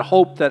 It's that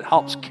hope that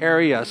helps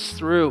carry us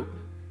through.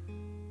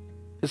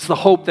 It's the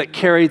hope that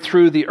carried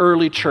through the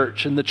early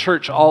church and the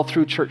church all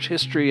through church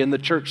history and the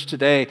church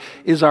today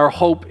is our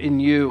hope in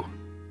you.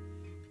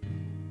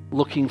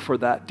 looking for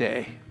that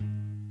day,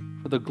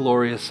 for the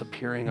glorious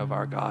appearing of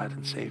our God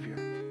and Savior.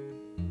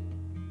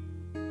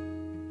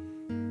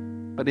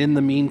 But in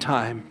the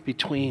meantime,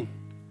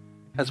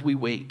 as we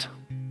wait,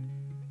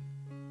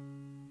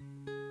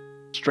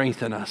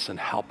 strengthen us and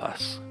help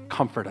us,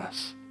 comfort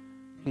us,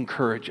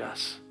 encourage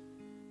us,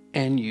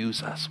 and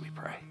use us, we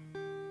pray.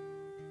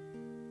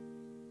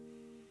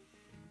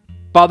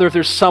 Father, if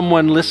there's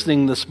someone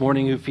listening this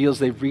morning who feels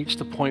they've reached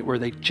the point where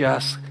they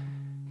just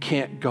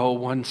can't go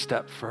one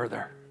step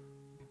further,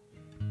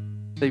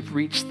 they've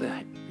reached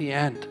the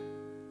end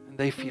and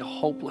they feel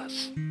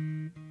hopeless,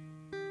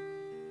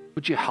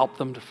 would you help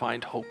them to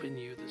find hope in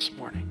you this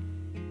morning?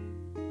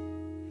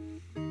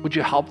 Would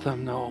you help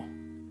them know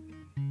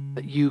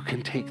that you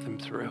can take them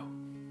through,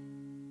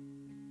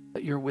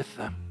 that you're with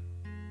them?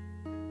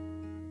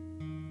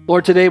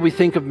 Lord, today we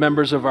think of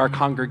members of our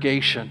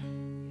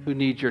congregation who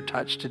need your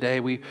touch today.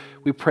 We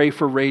pray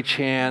for Ray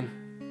Chan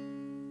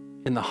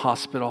in the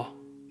hospital.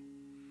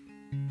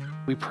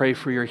 We pray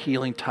for your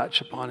healing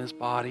touch upon his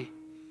body,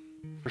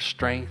 for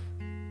strength,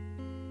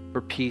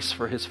 for peace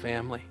for his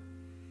family.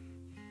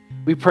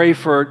 We pray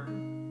for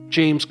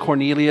James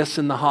Cornelius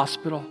in the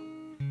hospital,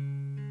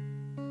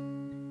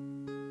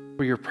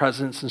 for your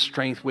presence and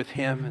strength with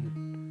him,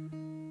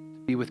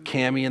 and to be with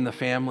Cammie and the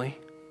family.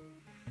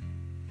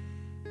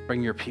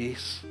 Bring your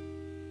peace.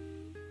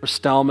 For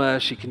Stelma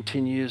as she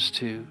continues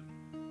to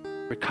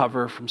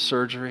recover from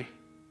surgery.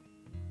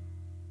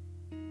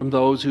 From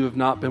those who have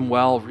not been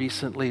well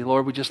recently,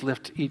 Lord, we just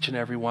lift each and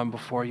every one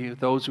before you.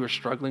 Those who are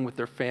struggling with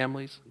their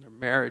families, their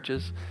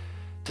marriages,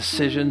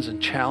 decisions and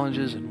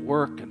challenges and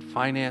work and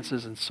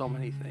finances and so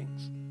many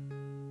things.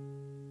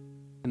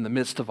 In the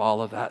midst of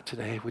all of that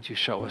today, would you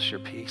show us your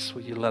peace?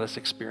 Would you let us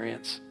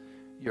experience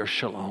your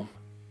shalom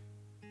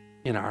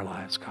in our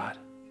lives, God?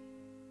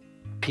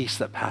 Peace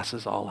that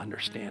passes all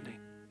understanding.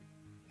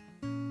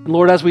 And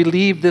Lord, as we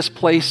leave this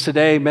place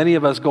today, many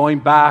of us going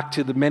back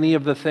to many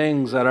of the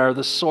things that are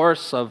the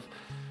source of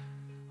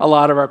a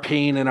lot of our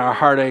pain and our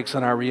heartaches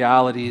and our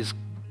realities,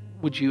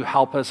 would you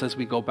help us as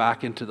we go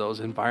back into those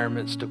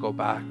environments to go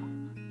back,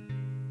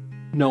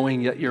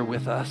 knowing that you're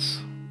with us,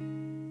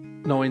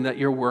 knowing that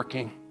you're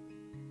working,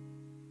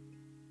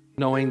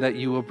 knowing that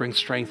you will bring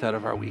strength out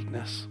of our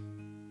weakness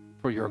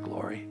for your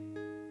glory.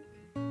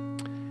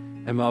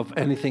 And of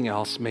anything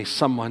else, may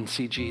someone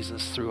see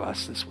Jesus through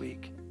us this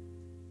week.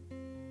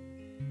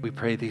 We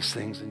pray these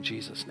things in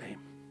Jesus' name.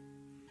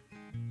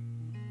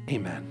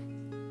 Amen.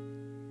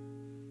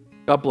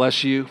 God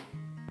bless you.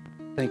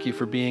 Thank you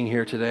for being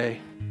here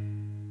today.